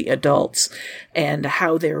discomfort with the adults and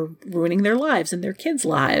how they're ruining their lives and their kids'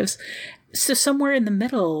 lives. So somewhere in the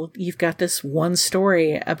middle, you've got this one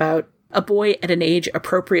story about a boy at an age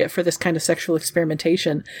appropriate for this kind of sexual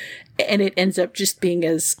experimentation. And it ends up just being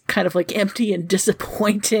as kind of like empty and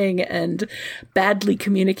disappointing and badly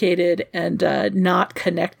communicated and not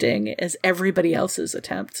connecting as everybody else's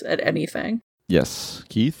attempts at anything. Yes.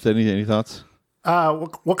 Keith, any thoughts?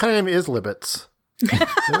 What kind of name is Libets?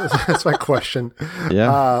 That's my question.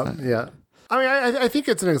 Yeah. Yeah. I mean, I think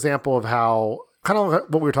it's an example of how, kind of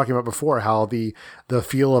what we were talking about before, how the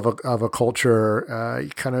feel of a culture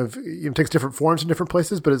kind of takes different forms in different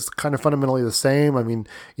places, but it's kind of fundamentally the same. I mean,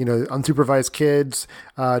 unsupervised kids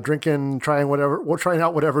drinking, trying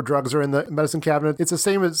out whatever drugs are in the medicine cabinet. It's the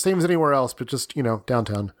same as anywhere else, but just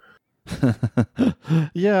downtown.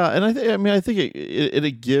 Yeah, and I think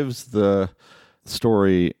it gives the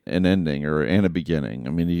story an ending and a beginning. I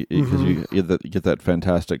mean, because you get that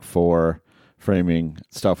Fantastic Four framing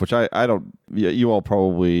stuff, which I don't. You all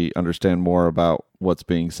probably understand more about what's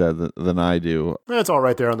being said than I do. It's all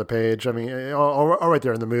right there on the page. I mean, all right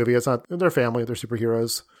there in the movie. It's not. They're family. They're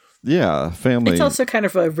superheroes. Yeah, family. It's also kind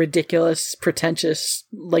of a ridiculous, pretentious,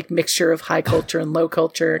 like mixture of high culture and low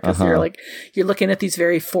culture, because you're looking at these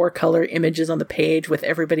very 4-color images on the page with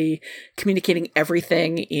everybody communicating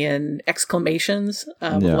everything in exclamations,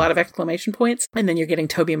 a lot of exclamation points, and then you're getting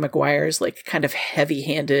Tobey Maguire's like kind of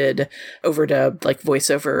heavy-handed, overdubbed like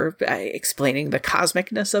voiceover explaining the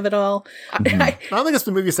cosmicness of it all. Mm-hmm. I don't think it's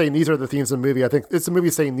the movie saying these are the themes of the movie. I think it's the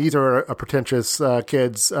movie saying these are a pretentious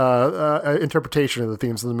kids' interpretation of the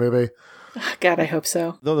themes of the movie. God, I hope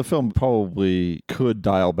so. Though the film probably could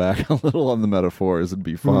dial back a little on the metaphors and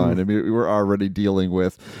be fine. I mean, we were already dealing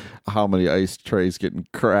with how many ice trays getting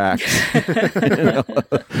cracked.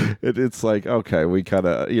 It's like, okay, we kind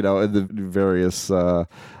of, in the various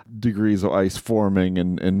degrees of ice forming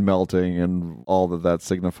and melting and all that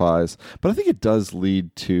signifies. But I think it does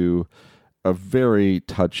lead to a very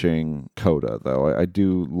touching coda, though. I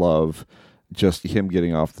do love just him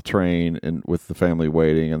getting off the train and with the family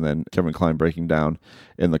waiting, and then Kevin Kline breaking down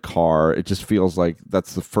in the car. It just feels like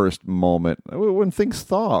that's the first moment when things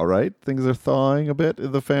thaw, right? Things are thawing a bit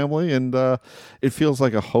in the family, and it feels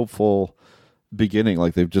like a hopeful beginning,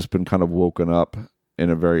 like they've just been kind of woken up in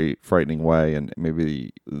a very frightening way, and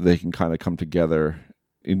maybe they can kind of come together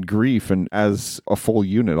in grief and as a full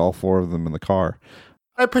unit, all four of them in the car.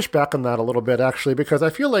 I push back on that a little bit, actually, because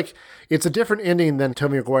I feel like it's a different ending than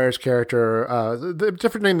Tobey Maguire's character, the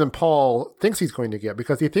different ending than Paul thinks he's going to get,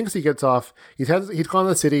 because he thinks he gets off, he's gone to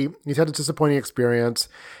the city, he's had a disappointing experience,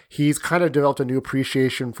 he's kind of developed a new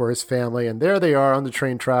appreciation for his family, and there they are on the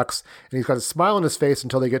train tracks, and he's got a smile on his face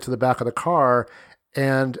until they get to the back of the car.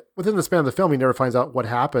 And within the span of the film, he never finds out what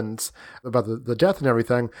happens about the death and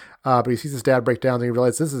everything. But he sees his dad break down, and he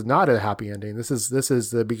realizes this is not a happy ending. This is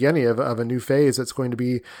the beginning of a new phase that's going to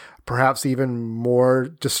be perhaps even more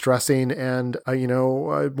distressing and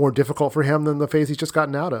more difficult for him than the phase he's just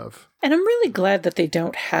gotten out of. And I'm really glad that they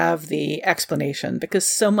don't have the explanation, because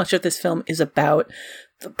so much of this film is about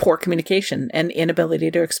poor communication and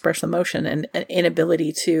inability to express emotion and an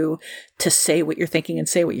inability to say what you're thinking and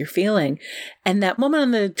say what you're feeling. And that moment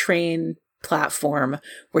on the train platform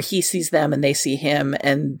where he sees them and they see him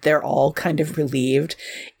and they're all kind of relieved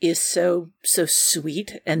is so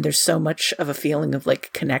sweet, and there's so much of a feeling of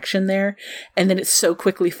like connection there. And then it so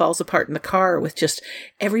quickly falls apart in the car with just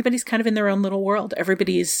everybody's kind of in their own little world.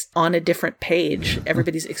 Everybody's on a different page.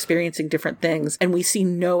 Everybody's experiencing different things, and we see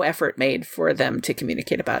no effort made for them to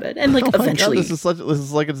communicate about it. And eventually, God, this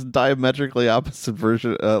is like it's diametrically opposite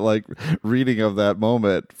version, like reading of that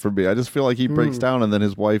moment for me. I just feel like he breaks down, and then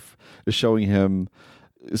his wife is showing him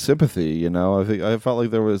sympathy. I felt like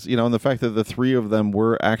there was, and the fact that the three of them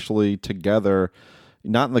were actually together,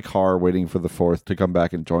 not in the car waiting for the fourth to come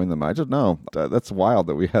back and join them. I just know that's wild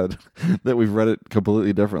that we've read it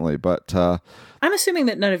completely differently. But I'm assuming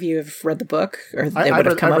that none of you have read the book, or they would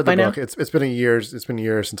have come up by now. It's been years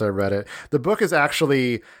since I read it. The book is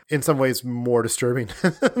actually in some ways more disturbing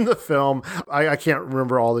than the film. I can't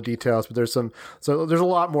remember all the details, but there's a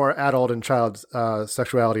lot more adult and child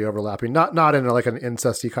sexuality overlapping. Not in like an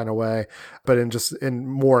incesty kind of way, but in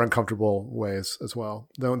more uncomfortable ways as well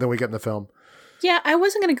than we get in the film. Yeah, I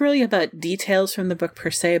wasn't going to grill you about details from the book per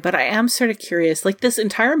se, but I am sort of curious. Like, this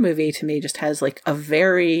entire movie to me just has like a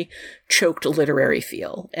very choked literary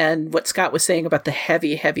feel. And what Scott was saying about the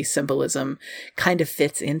heavy, heavy symbolism kind of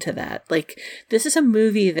fits into that. Like, this is a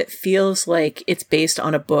movie that feels like it's based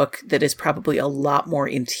on a book that is probably a lot more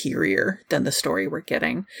interior than the story we're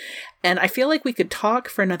getting. And I feel like we could talk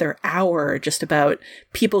for another hour just about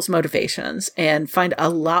people's motivations and find a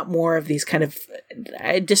lot more of these kind of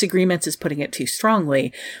disagreements is putting it too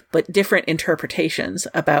strongly, but different interpretations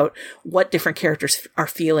about what different characters are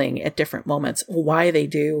feeling at different moments, why they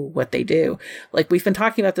do what they do. Like, we've been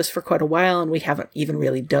talking about this for quite a while, and we haven't even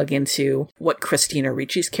really dug into what Christina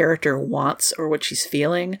Ricci's character wants or what she's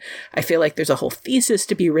feeling. I feel like there's a whole thesis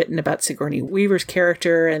to be written about Sigourney Weaver's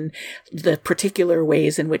character and the particular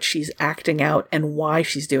ways in which she's acting out and why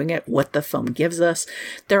she's doing it, what the film gives us.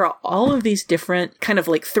 There are all of these different kind of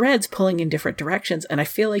like threads pulling in different directions, and I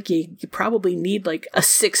feel like you probably need like a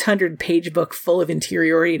 600-page book full of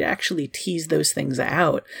interiority to actually tease those things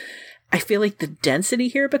out. I feel like the density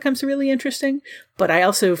here becomes really interesting, but I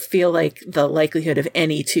also feel like the likelihood of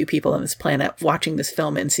any two people on this planet watching this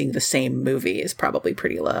film and seeing the same movie is probably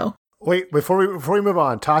pretty low. Wait, before we move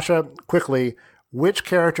on, Tasha, quickly, which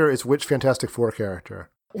character is which Fantastic Four character?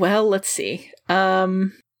 Well, let's see.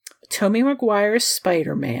 Tobey Maguire's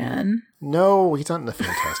Spider-Man. No, he's not in the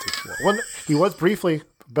Fantastic Four. Well, he was briefly,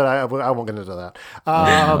 but I won't get into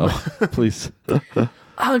that. Please.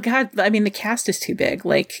 Oh, God. I mean, the cast is too big.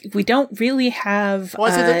 Like, we don't really have... Well,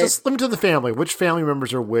 I say that just limit to the family. Which family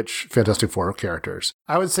members are which Fantastic Four characters?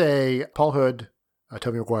 I would say Paul Hood,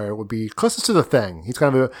 Tobey Maguire, would be closest to the Thing. He's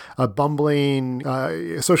kind of a bumbling,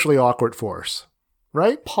 socially awkward force.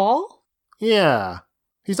 Right? Paul? Yeah.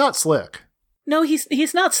 He's not slick. No,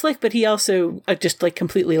 he's not slick, but he also just like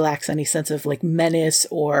completely lacks any sense of like menace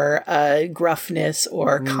or gruffness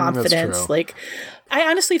or confidence. Like, I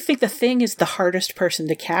honestly think The Thing is the hardest person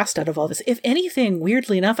to cast out of all this. If anything,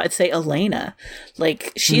 weirdly enough, I'd say Elena.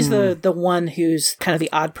 Like, she's the one who's kind of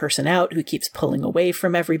the odd person out, who keeps pulling away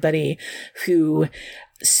from everybody, who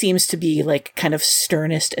seems to be like kind of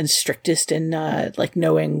sternest and strictest in like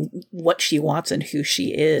knowing what she wants and who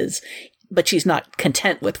she is. But she's not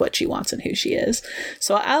content with what she wants and who she is.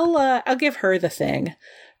 So I'll give her The Thing.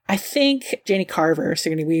 I think Janie Carver,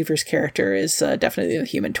 Sigourney Weaver's character, is definitely the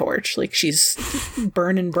Human Torch. Like, she's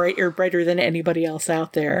burning brighter than anybody else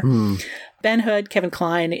out there. Ben Hood, Kevin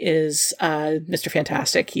Kline, is Mr.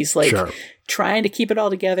 Fantastic. He's like trying to keep it all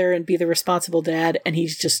together and be the responsible dad, and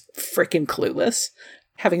he's just freaking clueless,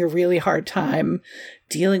 having a really hard time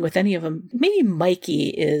dealing with any of them. Maybe Mikey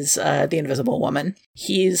is the Invisible Woman.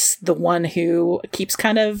 He's the one who keeps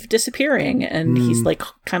kind of disappearing, and he's like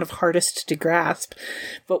kind of hardest to grasp.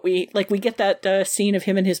 But we get that scene of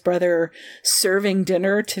him and his brother serving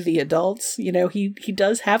dinner to the adults. You know, he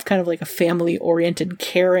does have kind of like a family-oriented,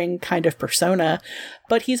 caring kind of persona,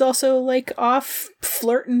 but he's also like off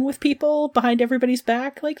flirting with people behind everybody's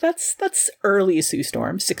back. Like, that's early Sue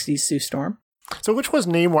Storm, 60s Sue Storm. So which was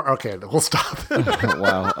Namor? Okay, we'll stop.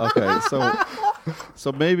 Wow. Okay.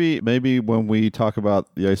 So maybe when we talk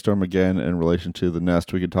about the Ice Storm again in relation to The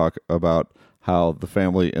Nest, we could talk about how the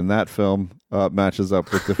family in that film matches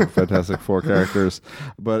up with different Fantastic Four characters.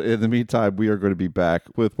 But in the meantime, we are going to be back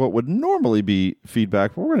with what would normally be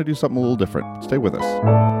feedback, but we're going to do something a little different. Stay with us.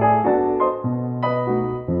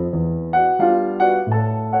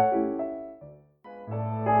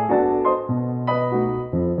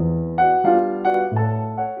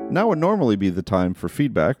 Now would normally be the time for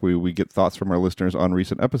feedback. We get thoughts from our listeners on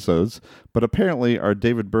recent episodes, but apparently our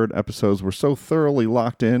David Byrne episodes were so thoroughly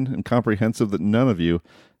locked in and comprehensive that none of you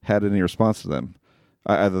had any response to them.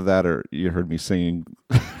 Either that or you heard me singing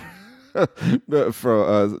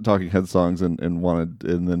for Talking Head songs and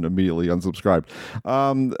then immediately unsubscribed.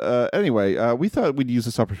 Anyway, we thought we'd use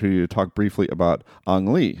this opportunity to talk briefly about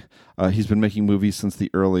Ang Lee. He's been making movies since the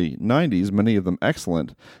early 90s, many of them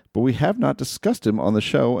excellent, but we have not discussed him on the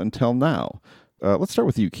show until now. Let's start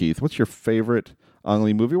with you, Keith. What's your favorite Ang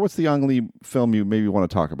Lee movie? What's the Ang Lee film you maybe want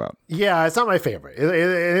to talk about? Yeah, it's not my favorite.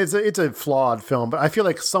 It's a flawed film, but I feel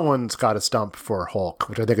like someone's got a stump for Hulk,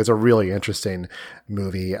 which I think is a really interesting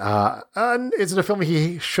movie. And is it a film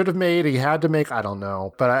he should have made, he had to make? I don't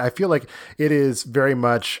know. But I feel like it is very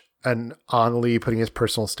much an Ang Lee putting his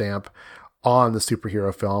personal stamp on the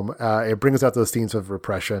superhero film. It brings out those themes of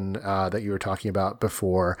repression that you were talking about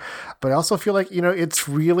before. But I also feel like, it's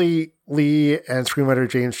really Lee and screenwriter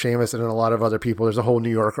James Schamus and a lot of other people. There's a whole New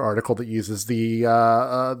Yorker article that uses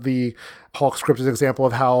the Hulk script as an example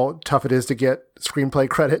of how tough it is to get screenplay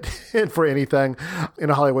credit for anything in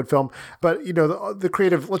a Hollywood film. But, the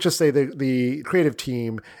creative, let's just say the creative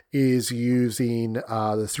team is using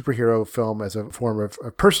the superhero film as a form of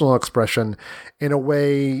personal expression in a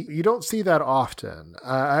way you don't see that often.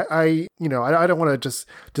 I don't want to just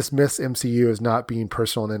dismiss MCU as not being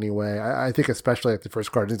personal in any way. I think especially like the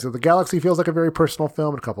first Guardians of the Galaxy feels like a very personal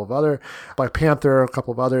film, and a couple of other, Black Panther, a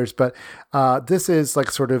couple of others. But this is like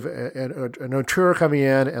sort of an auteur coming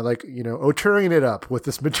in and like, auteuring it up with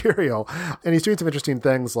this material. And he's doing some interesting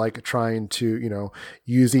things like trying to,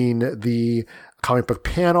 using the comic book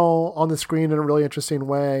panel on the screen in a really interesting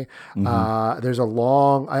way. There's a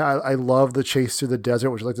long, I love the chase through the desert,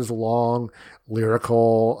 which is like this long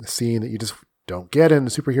lyrical scene that you just don't get in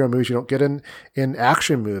superhero movies. You don't get in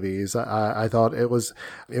action movies. I thought it was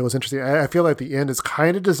interesting. I feel like the end is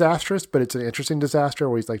kind of disastrous, but it's an interesting disaster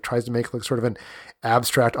where he's like tries to make like sort of an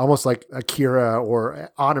abstract, almost like Akira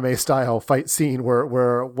or anime style fight scene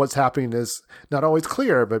where what's happening is not always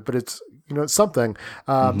clear, but it's, it's something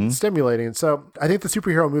stimulating. So I think the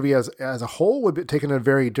superhero movie as a whole would be taken a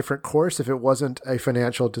very different course if it wasn't a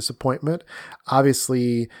financial disappointment.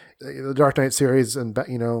 Obviously, the Dark Knight series and,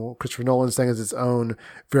 Christopher Nolan's thing is its own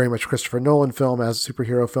very much Christopher Nolan film as a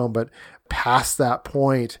superhero film. But past that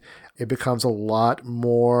point, it becomes a lot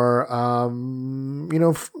more,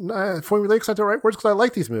 formulaic is not the right words because I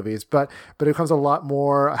like these movies, but it becomes a lot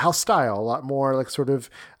more house style, a lot more like sort of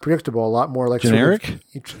predictable, a lot more like generic.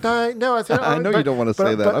 No, I know you don't want to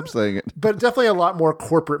say that. I'm saying it, but definitely a lot more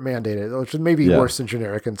corporate mandated, which is maybe worse than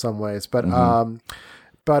generic in some ways. But I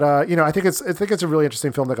think it's a really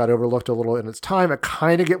interesting film that got overlooked a little in its time. I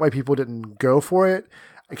kind of get why people didn't go for it.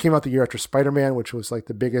 It came out the year after Spider-Man, which was like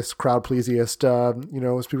the biggest crowd pleasiest,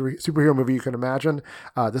 superhero movie you can imagine.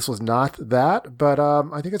 This was not that, but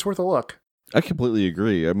I think it's worth a look. I completely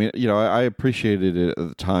agree. I mean, I appreciated it at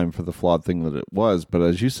the time for the flawed thing that it was, but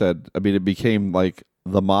as you said, I mean, it became like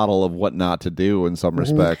the model of what not to do in some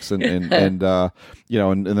respects, and then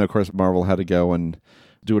of course Marvel had to go and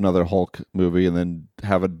do another Hulk movie, and then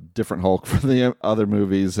have a different Hulk for the other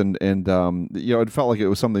movies, and it felt like it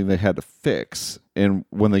was something they had to fix. And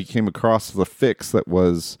when they came across the fix that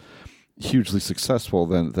was hugely successful,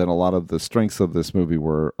 then a lot of the strengths of this movie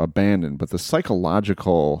were abandoned. But the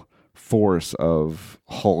psychological force of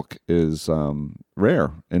Hulk is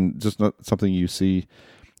rare and just not something you see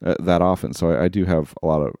that often. So I do have a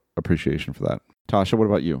lot of appreciation for that. Tasha, what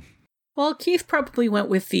about you? Well, Keith probably went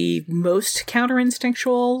with the most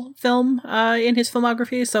counter-instinctual film in his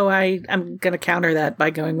filmography, so I'm going to counter that by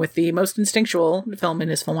going with the most instinctual film in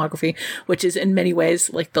his filmography, which is in many ways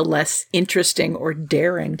like the less interesting or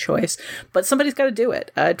daring choice, but somebody's got to do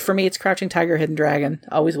it. For me, it's Crouching Tiger, Hidden Dragon,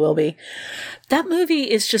 always will be. That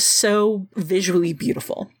movie is just so visually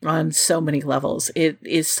beautiful on so many levels. It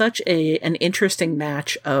is such an interesting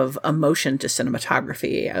match of emotion to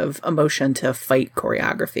cinematography, of emotion to fight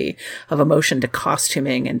choreography, of emotion to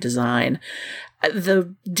costuming and design.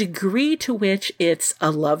 The degree to which it's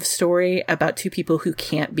a love story about two people who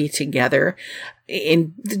can't be together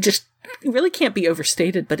just really can't be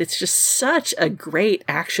overstated, but it's just such a great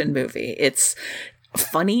action movie. It's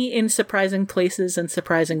funny in surprising places and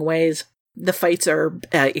surprising ways. The fights are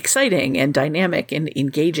exciting and dynamic and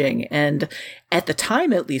engaging, and at the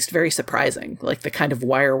time, at least, very surprising. Like, the kind of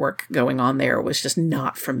wire work going on there was just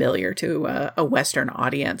not familiar to a Western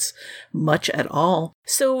audience much at all.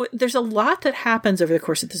 So there's a lot that happens over the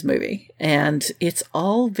course of this movie, and it's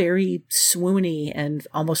all very swoony and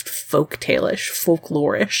almost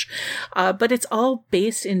folklorish, but it's all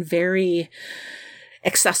based in very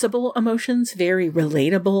accessible emotions, very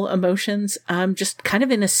relatable emotions, just kind of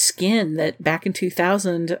in a skin that back in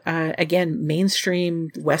 2000, again, mainstream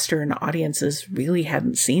Western audiences really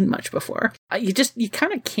hadn't seen much before. You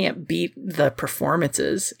kind of can't beat the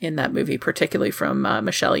performances in that movie, particularly from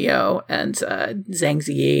Michelle Yeoh and Zhang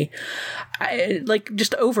Ziyi.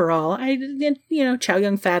 Just overall, Chow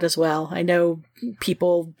Yun-fat as well. I know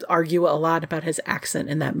people argue a lot about his accent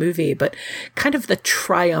in that movie, but kind of the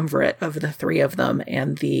triumvirate of the three of them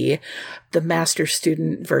and the master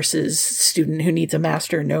student versus student who needs a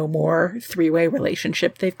master no more three-way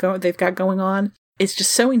relationship they've got going on is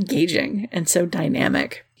just so engaging and so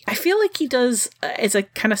dynamic. I feel like he does, as I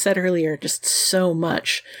kind of said earlier, just so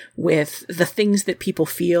much with the things that people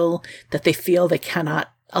feel that they feel they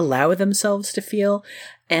cannot allow themselves to feel.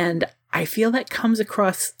 And I feel that comes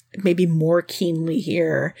across maybe more keenly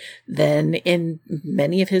here than in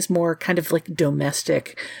many of his more kind of like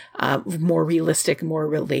domestic, more realistic, more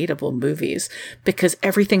relatable movies, because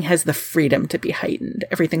everything has the freedom to be heightened.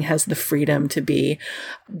 Everything has the freedom to be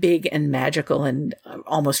big and magical and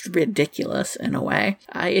almost ridiculous in a way.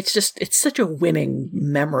 It's such a winning,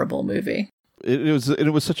 memorable movie.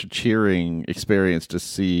 It was such a cheering experience to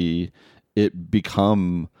see it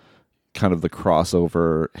become kind of the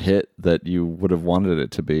crossover hit that you would have wanted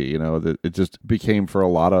it to be. That it just became for a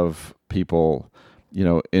lot of people,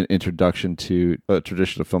 an introduction to a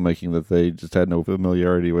tradition of filmmaking that they just had no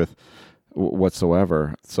familiarity with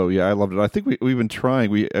whatsoever. So yeah, I loved it. I think we've been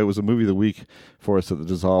trying. It was a movie of the week for us at the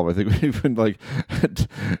Dissolve. I think we've been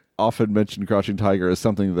often mentioned Crouching Tiger as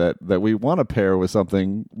something that we want to pair with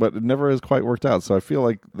something, but it never has quite worked out. So I feel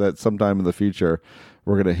like that sometime in the future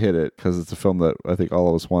we're going to hit it, because it's a film that I think all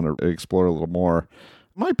of us want to explore a little more.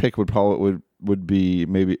 My pick would be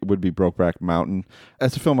Brokeback Mountain.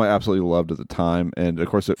 That's a film I absolutely loved at the time, and of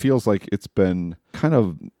course it feels like it's been kind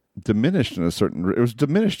of diminished it was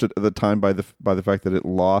diminished at the time by the fact that it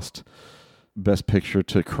lost Best Picture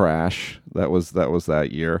to Crash. That was that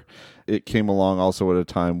year. It came along also at a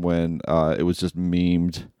time when it was just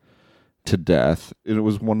memed to death. And it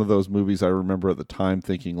was one of those movies I remember at the time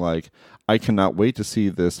thinking, like, I cannot wait to see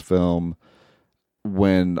this film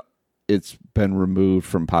when it's been removed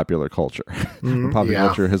from popular culture. Popular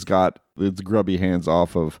culture has got its grubby hands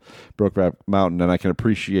off of Brokeback Mountain, and I can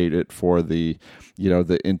appreciate it for the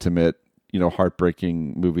intimate,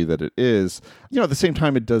 heartbreaking movie that it is. At the same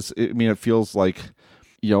time, it feels like,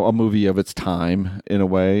 a movie of its time in a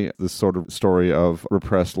way. This sort of story of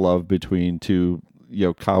repressed love between two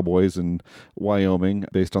cowboys in Wyoming,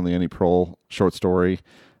 based on the Annie Proulx short story.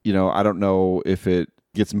 I don't know if it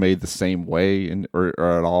gets made the same way or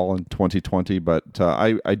at all in 2020, but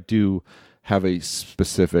I do have a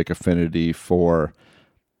specific affinity for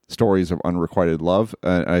stories of unrequited love,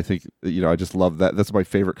 and I think I just love that. That's my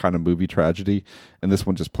favorite kind of movie tragedy, and this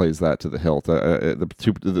one just plays that to the hilt.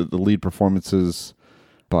 The lead performances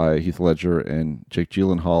by Heath Ledger and Jake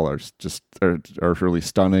Gyllenhaal are really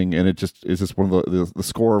stunning, and it just is just one of the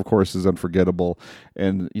score, of course, is unforgettable,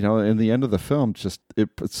 and in the end of the film, it's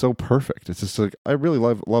so perfect. It's just like I really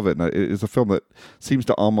love it, and it's a film that seems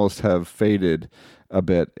to almost have faded a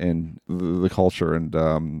bit in the culture, and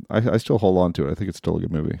I still hold on to it. I think it's still a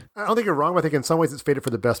good movie. I don't think you're wrong, but I think in some ways it's faded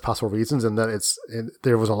for the best possible reasons, and that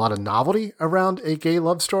there was a lot of novelty around a gay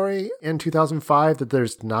love story in 2005 that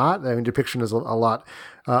there's not. I mean, depiction is a lot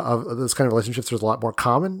of this kind of relationships. There's a lot more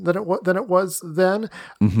common than it was then,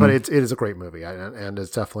 but it is a great movie, and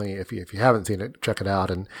it's definitely, if you haven't seen it, check it out,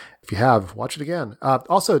 and if you have, watch it again.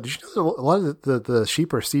 Also, did you know that a lot of the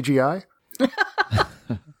sheep are CGI?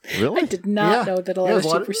 Really? I did not know that a lot of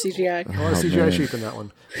sheep were CGI. A lot of CGI sheep in that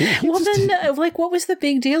one. Well, then, what was the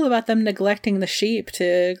big deal about them neglecting the sheep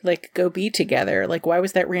to, go be together? Why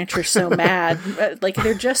was that rancher so mad?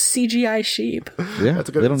 They're just CGI sheep. Yeah, that's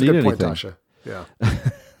a good, they don't need anything. Point, Tasha. Yeah.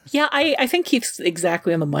 Yeah, I think he's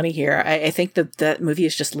exactly on the money here. I think that movie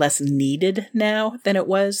is just less needed now than it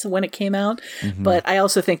was when it came out. Mm-hmm. But I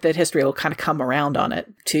also think that history will kind of come around on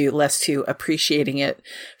it to appreciating it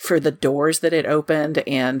for the doors that it opened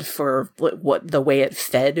and for the way it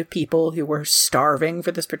fed people who were starving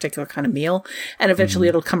for this particular kind of meal. And eventually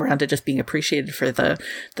it'll come around to just being appreciated for the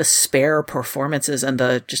spare performances and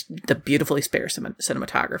the beautifully spare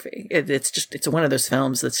cinematography. It's one of those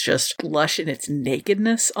films that's just lush in its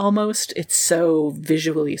nakedness. Almost, it's so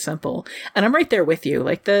visually simple, and I'm right there with you.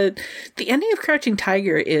 The ending of Crouching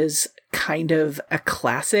Tiger is kind of a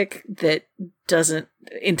classic that doesn't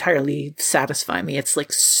entirely satisfy me. It's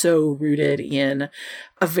so rooted in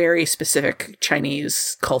a very specific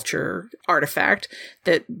Chinese culture artifact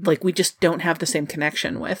that we just don't have the same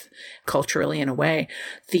connection with culturally in a way.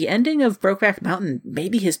 The ending of Brokeback Mountain may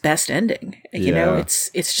be his best ending. It's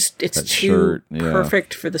too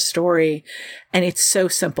perfect for the story, and it's so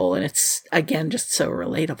simple, and it's again just so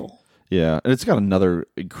relatable. Yeah, and it's got another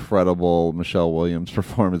incredible Michelle Williams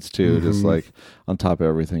performance too, just on top of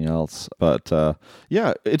everything else. But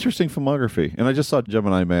yeah, interesting filmography. And I just saw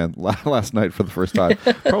Gemini Man last night for the first time.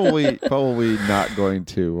 Probably not going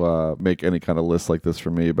to make any kind of list like this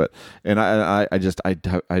for me. But I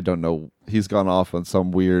don't know. He's gone off on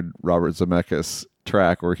some weird Robert Zemeckis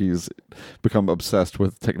track where he's become obsessed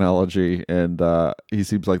with technology, and he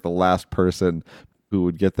seems like the last person who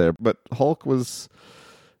would get there. But Hulk was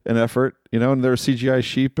an effort, and there were CGI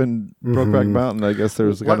sheep in Brokeback Mountain. I guess there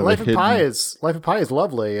was kind of Life of Pi is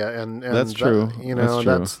lovely, and that's true.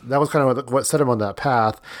 That was kind of what set him on that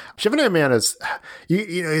path. Gemini Man is,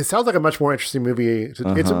 it sounds like a much more interesting movie.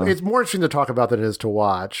 It's more interesting to talk about than it is to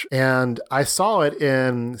watch. And I saw it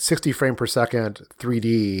in 60 frame per second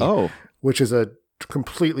 3D, which is a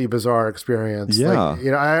completely bizarre experience. Yeah.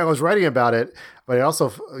 I was writing about it, but I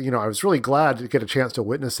also, I was really glad to get a chance to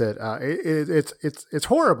witness it. It's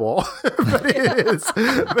horrible, but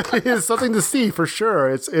it is something to see for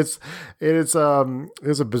sure. It's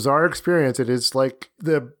a bizarre experience. It is like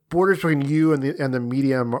the borders between you and the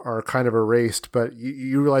medium are kind of erased, but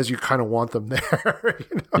you realize you kind of want them there.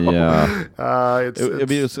 Yeah.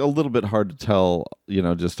 It's a little bit hard to tell,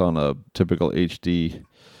 just on a typical HD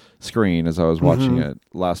screen as I was watching it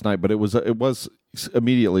last night, but it was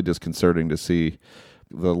immediately disconcerting to see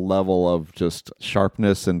the level of just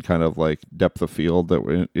sharpness and kind of depth of field that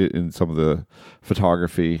were in some of the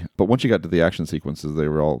photography. But once you got to the action sequences, they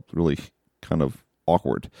were all really kind of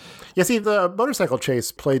awkward. Yeah, see, the motorcycle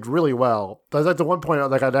chase played really well. At the one point,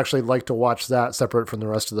 I'd actually like to watch that separate from the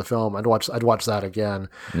rest of the film. I'd watch that again.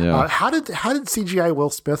 Yeah. How did CGI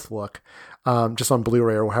Will Smith look? Just on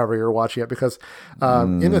Blu-ray or however you're watching it, because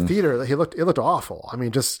in the theater it looked awful. I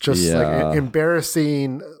mean, just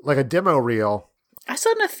embarrassing, like a demo reel. I saw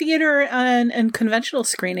it in a theater and conventional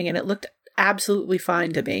screening, and it looked absolutely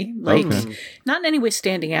fine to me. Not in any way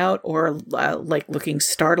standing out or looking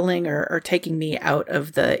startling or taking me out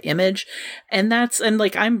of the image. And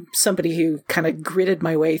I'm somebody who kind of gritted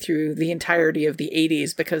my way through the entirety of the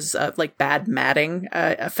 80s because bad matting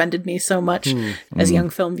offended me so much as a young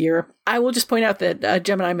film viewer. I will just point out that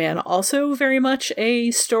Gemini Man also very much a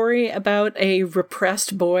story about a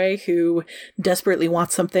repressed boy who desperately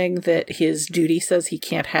wants something that his duty says he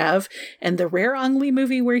can't have, and the rare Ang Lee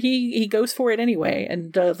movie where he goes for it anyway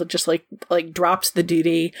and just drops the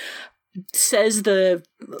duty says the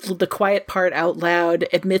quiet part out loud,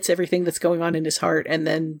 admits everything that's going on in his heart, and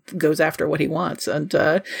then goes after what he wants. And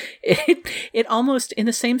it almost, in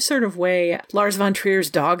the same sort of way, Lars von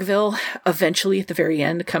Trier's Dogville eventually at the very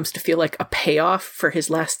end comes to feel like a payoff for his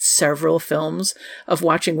last several films of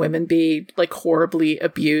watching women be like horribly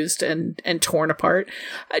abused and torn apart.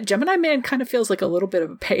 Gemini Man kind of feels like a little bit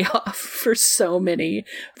of a payoff for so many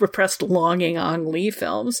repressed longing Ang Lee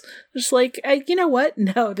films. Just like, you know what?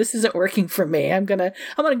 No, this isn't working for me. I'm gonna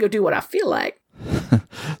go do what I feel like.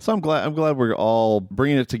 So I'm glad we're all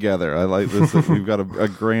bringing it together. I like this. We've got a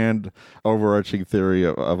grand overarching theory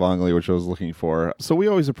of Ang Lee, which I was looking for. So we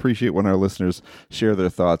always appreciate when our listeners share their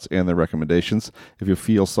thoughts and their recommendations. If you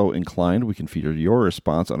feel so inclined, we can feature your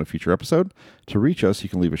response on a future episode. To reach us, you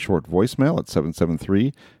can leave a short voicemail at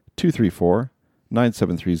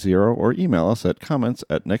 773-234-9730 or email us at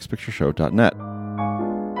comments@nextpictureshow.net.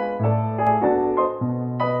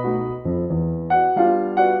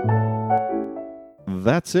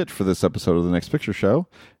 That's it for this episode of The Next Picture Show.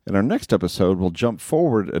 In our next episode, we'll jump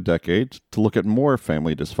forward a decade to look at more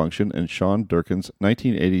family dysfunction in Sean Durkin's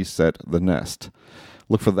 1980s set, The Nest.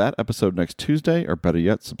 Look for that episode next Tuesday, or better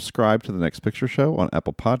yet, subscribe to The Next Picture Show on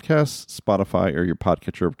Apple Podcasts, Spotify, or your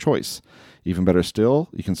podcatcher of choice. Even better still,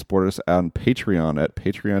 you can support us on Patreon at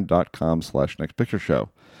patreon.com/nextpictureshow.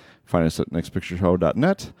 Find us at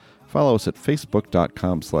nextpictureshow.net. Follow us at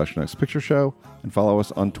facebook.com/nextpictureshow, and follow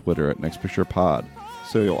us on Twitter at nextpicturepod,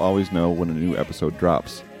 so you'll always know when a new episode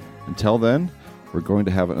drops. Until then, we're going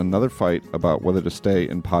to have another fight about whether to stay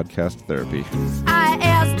in podcast therapy. I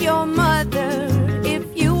asked your mother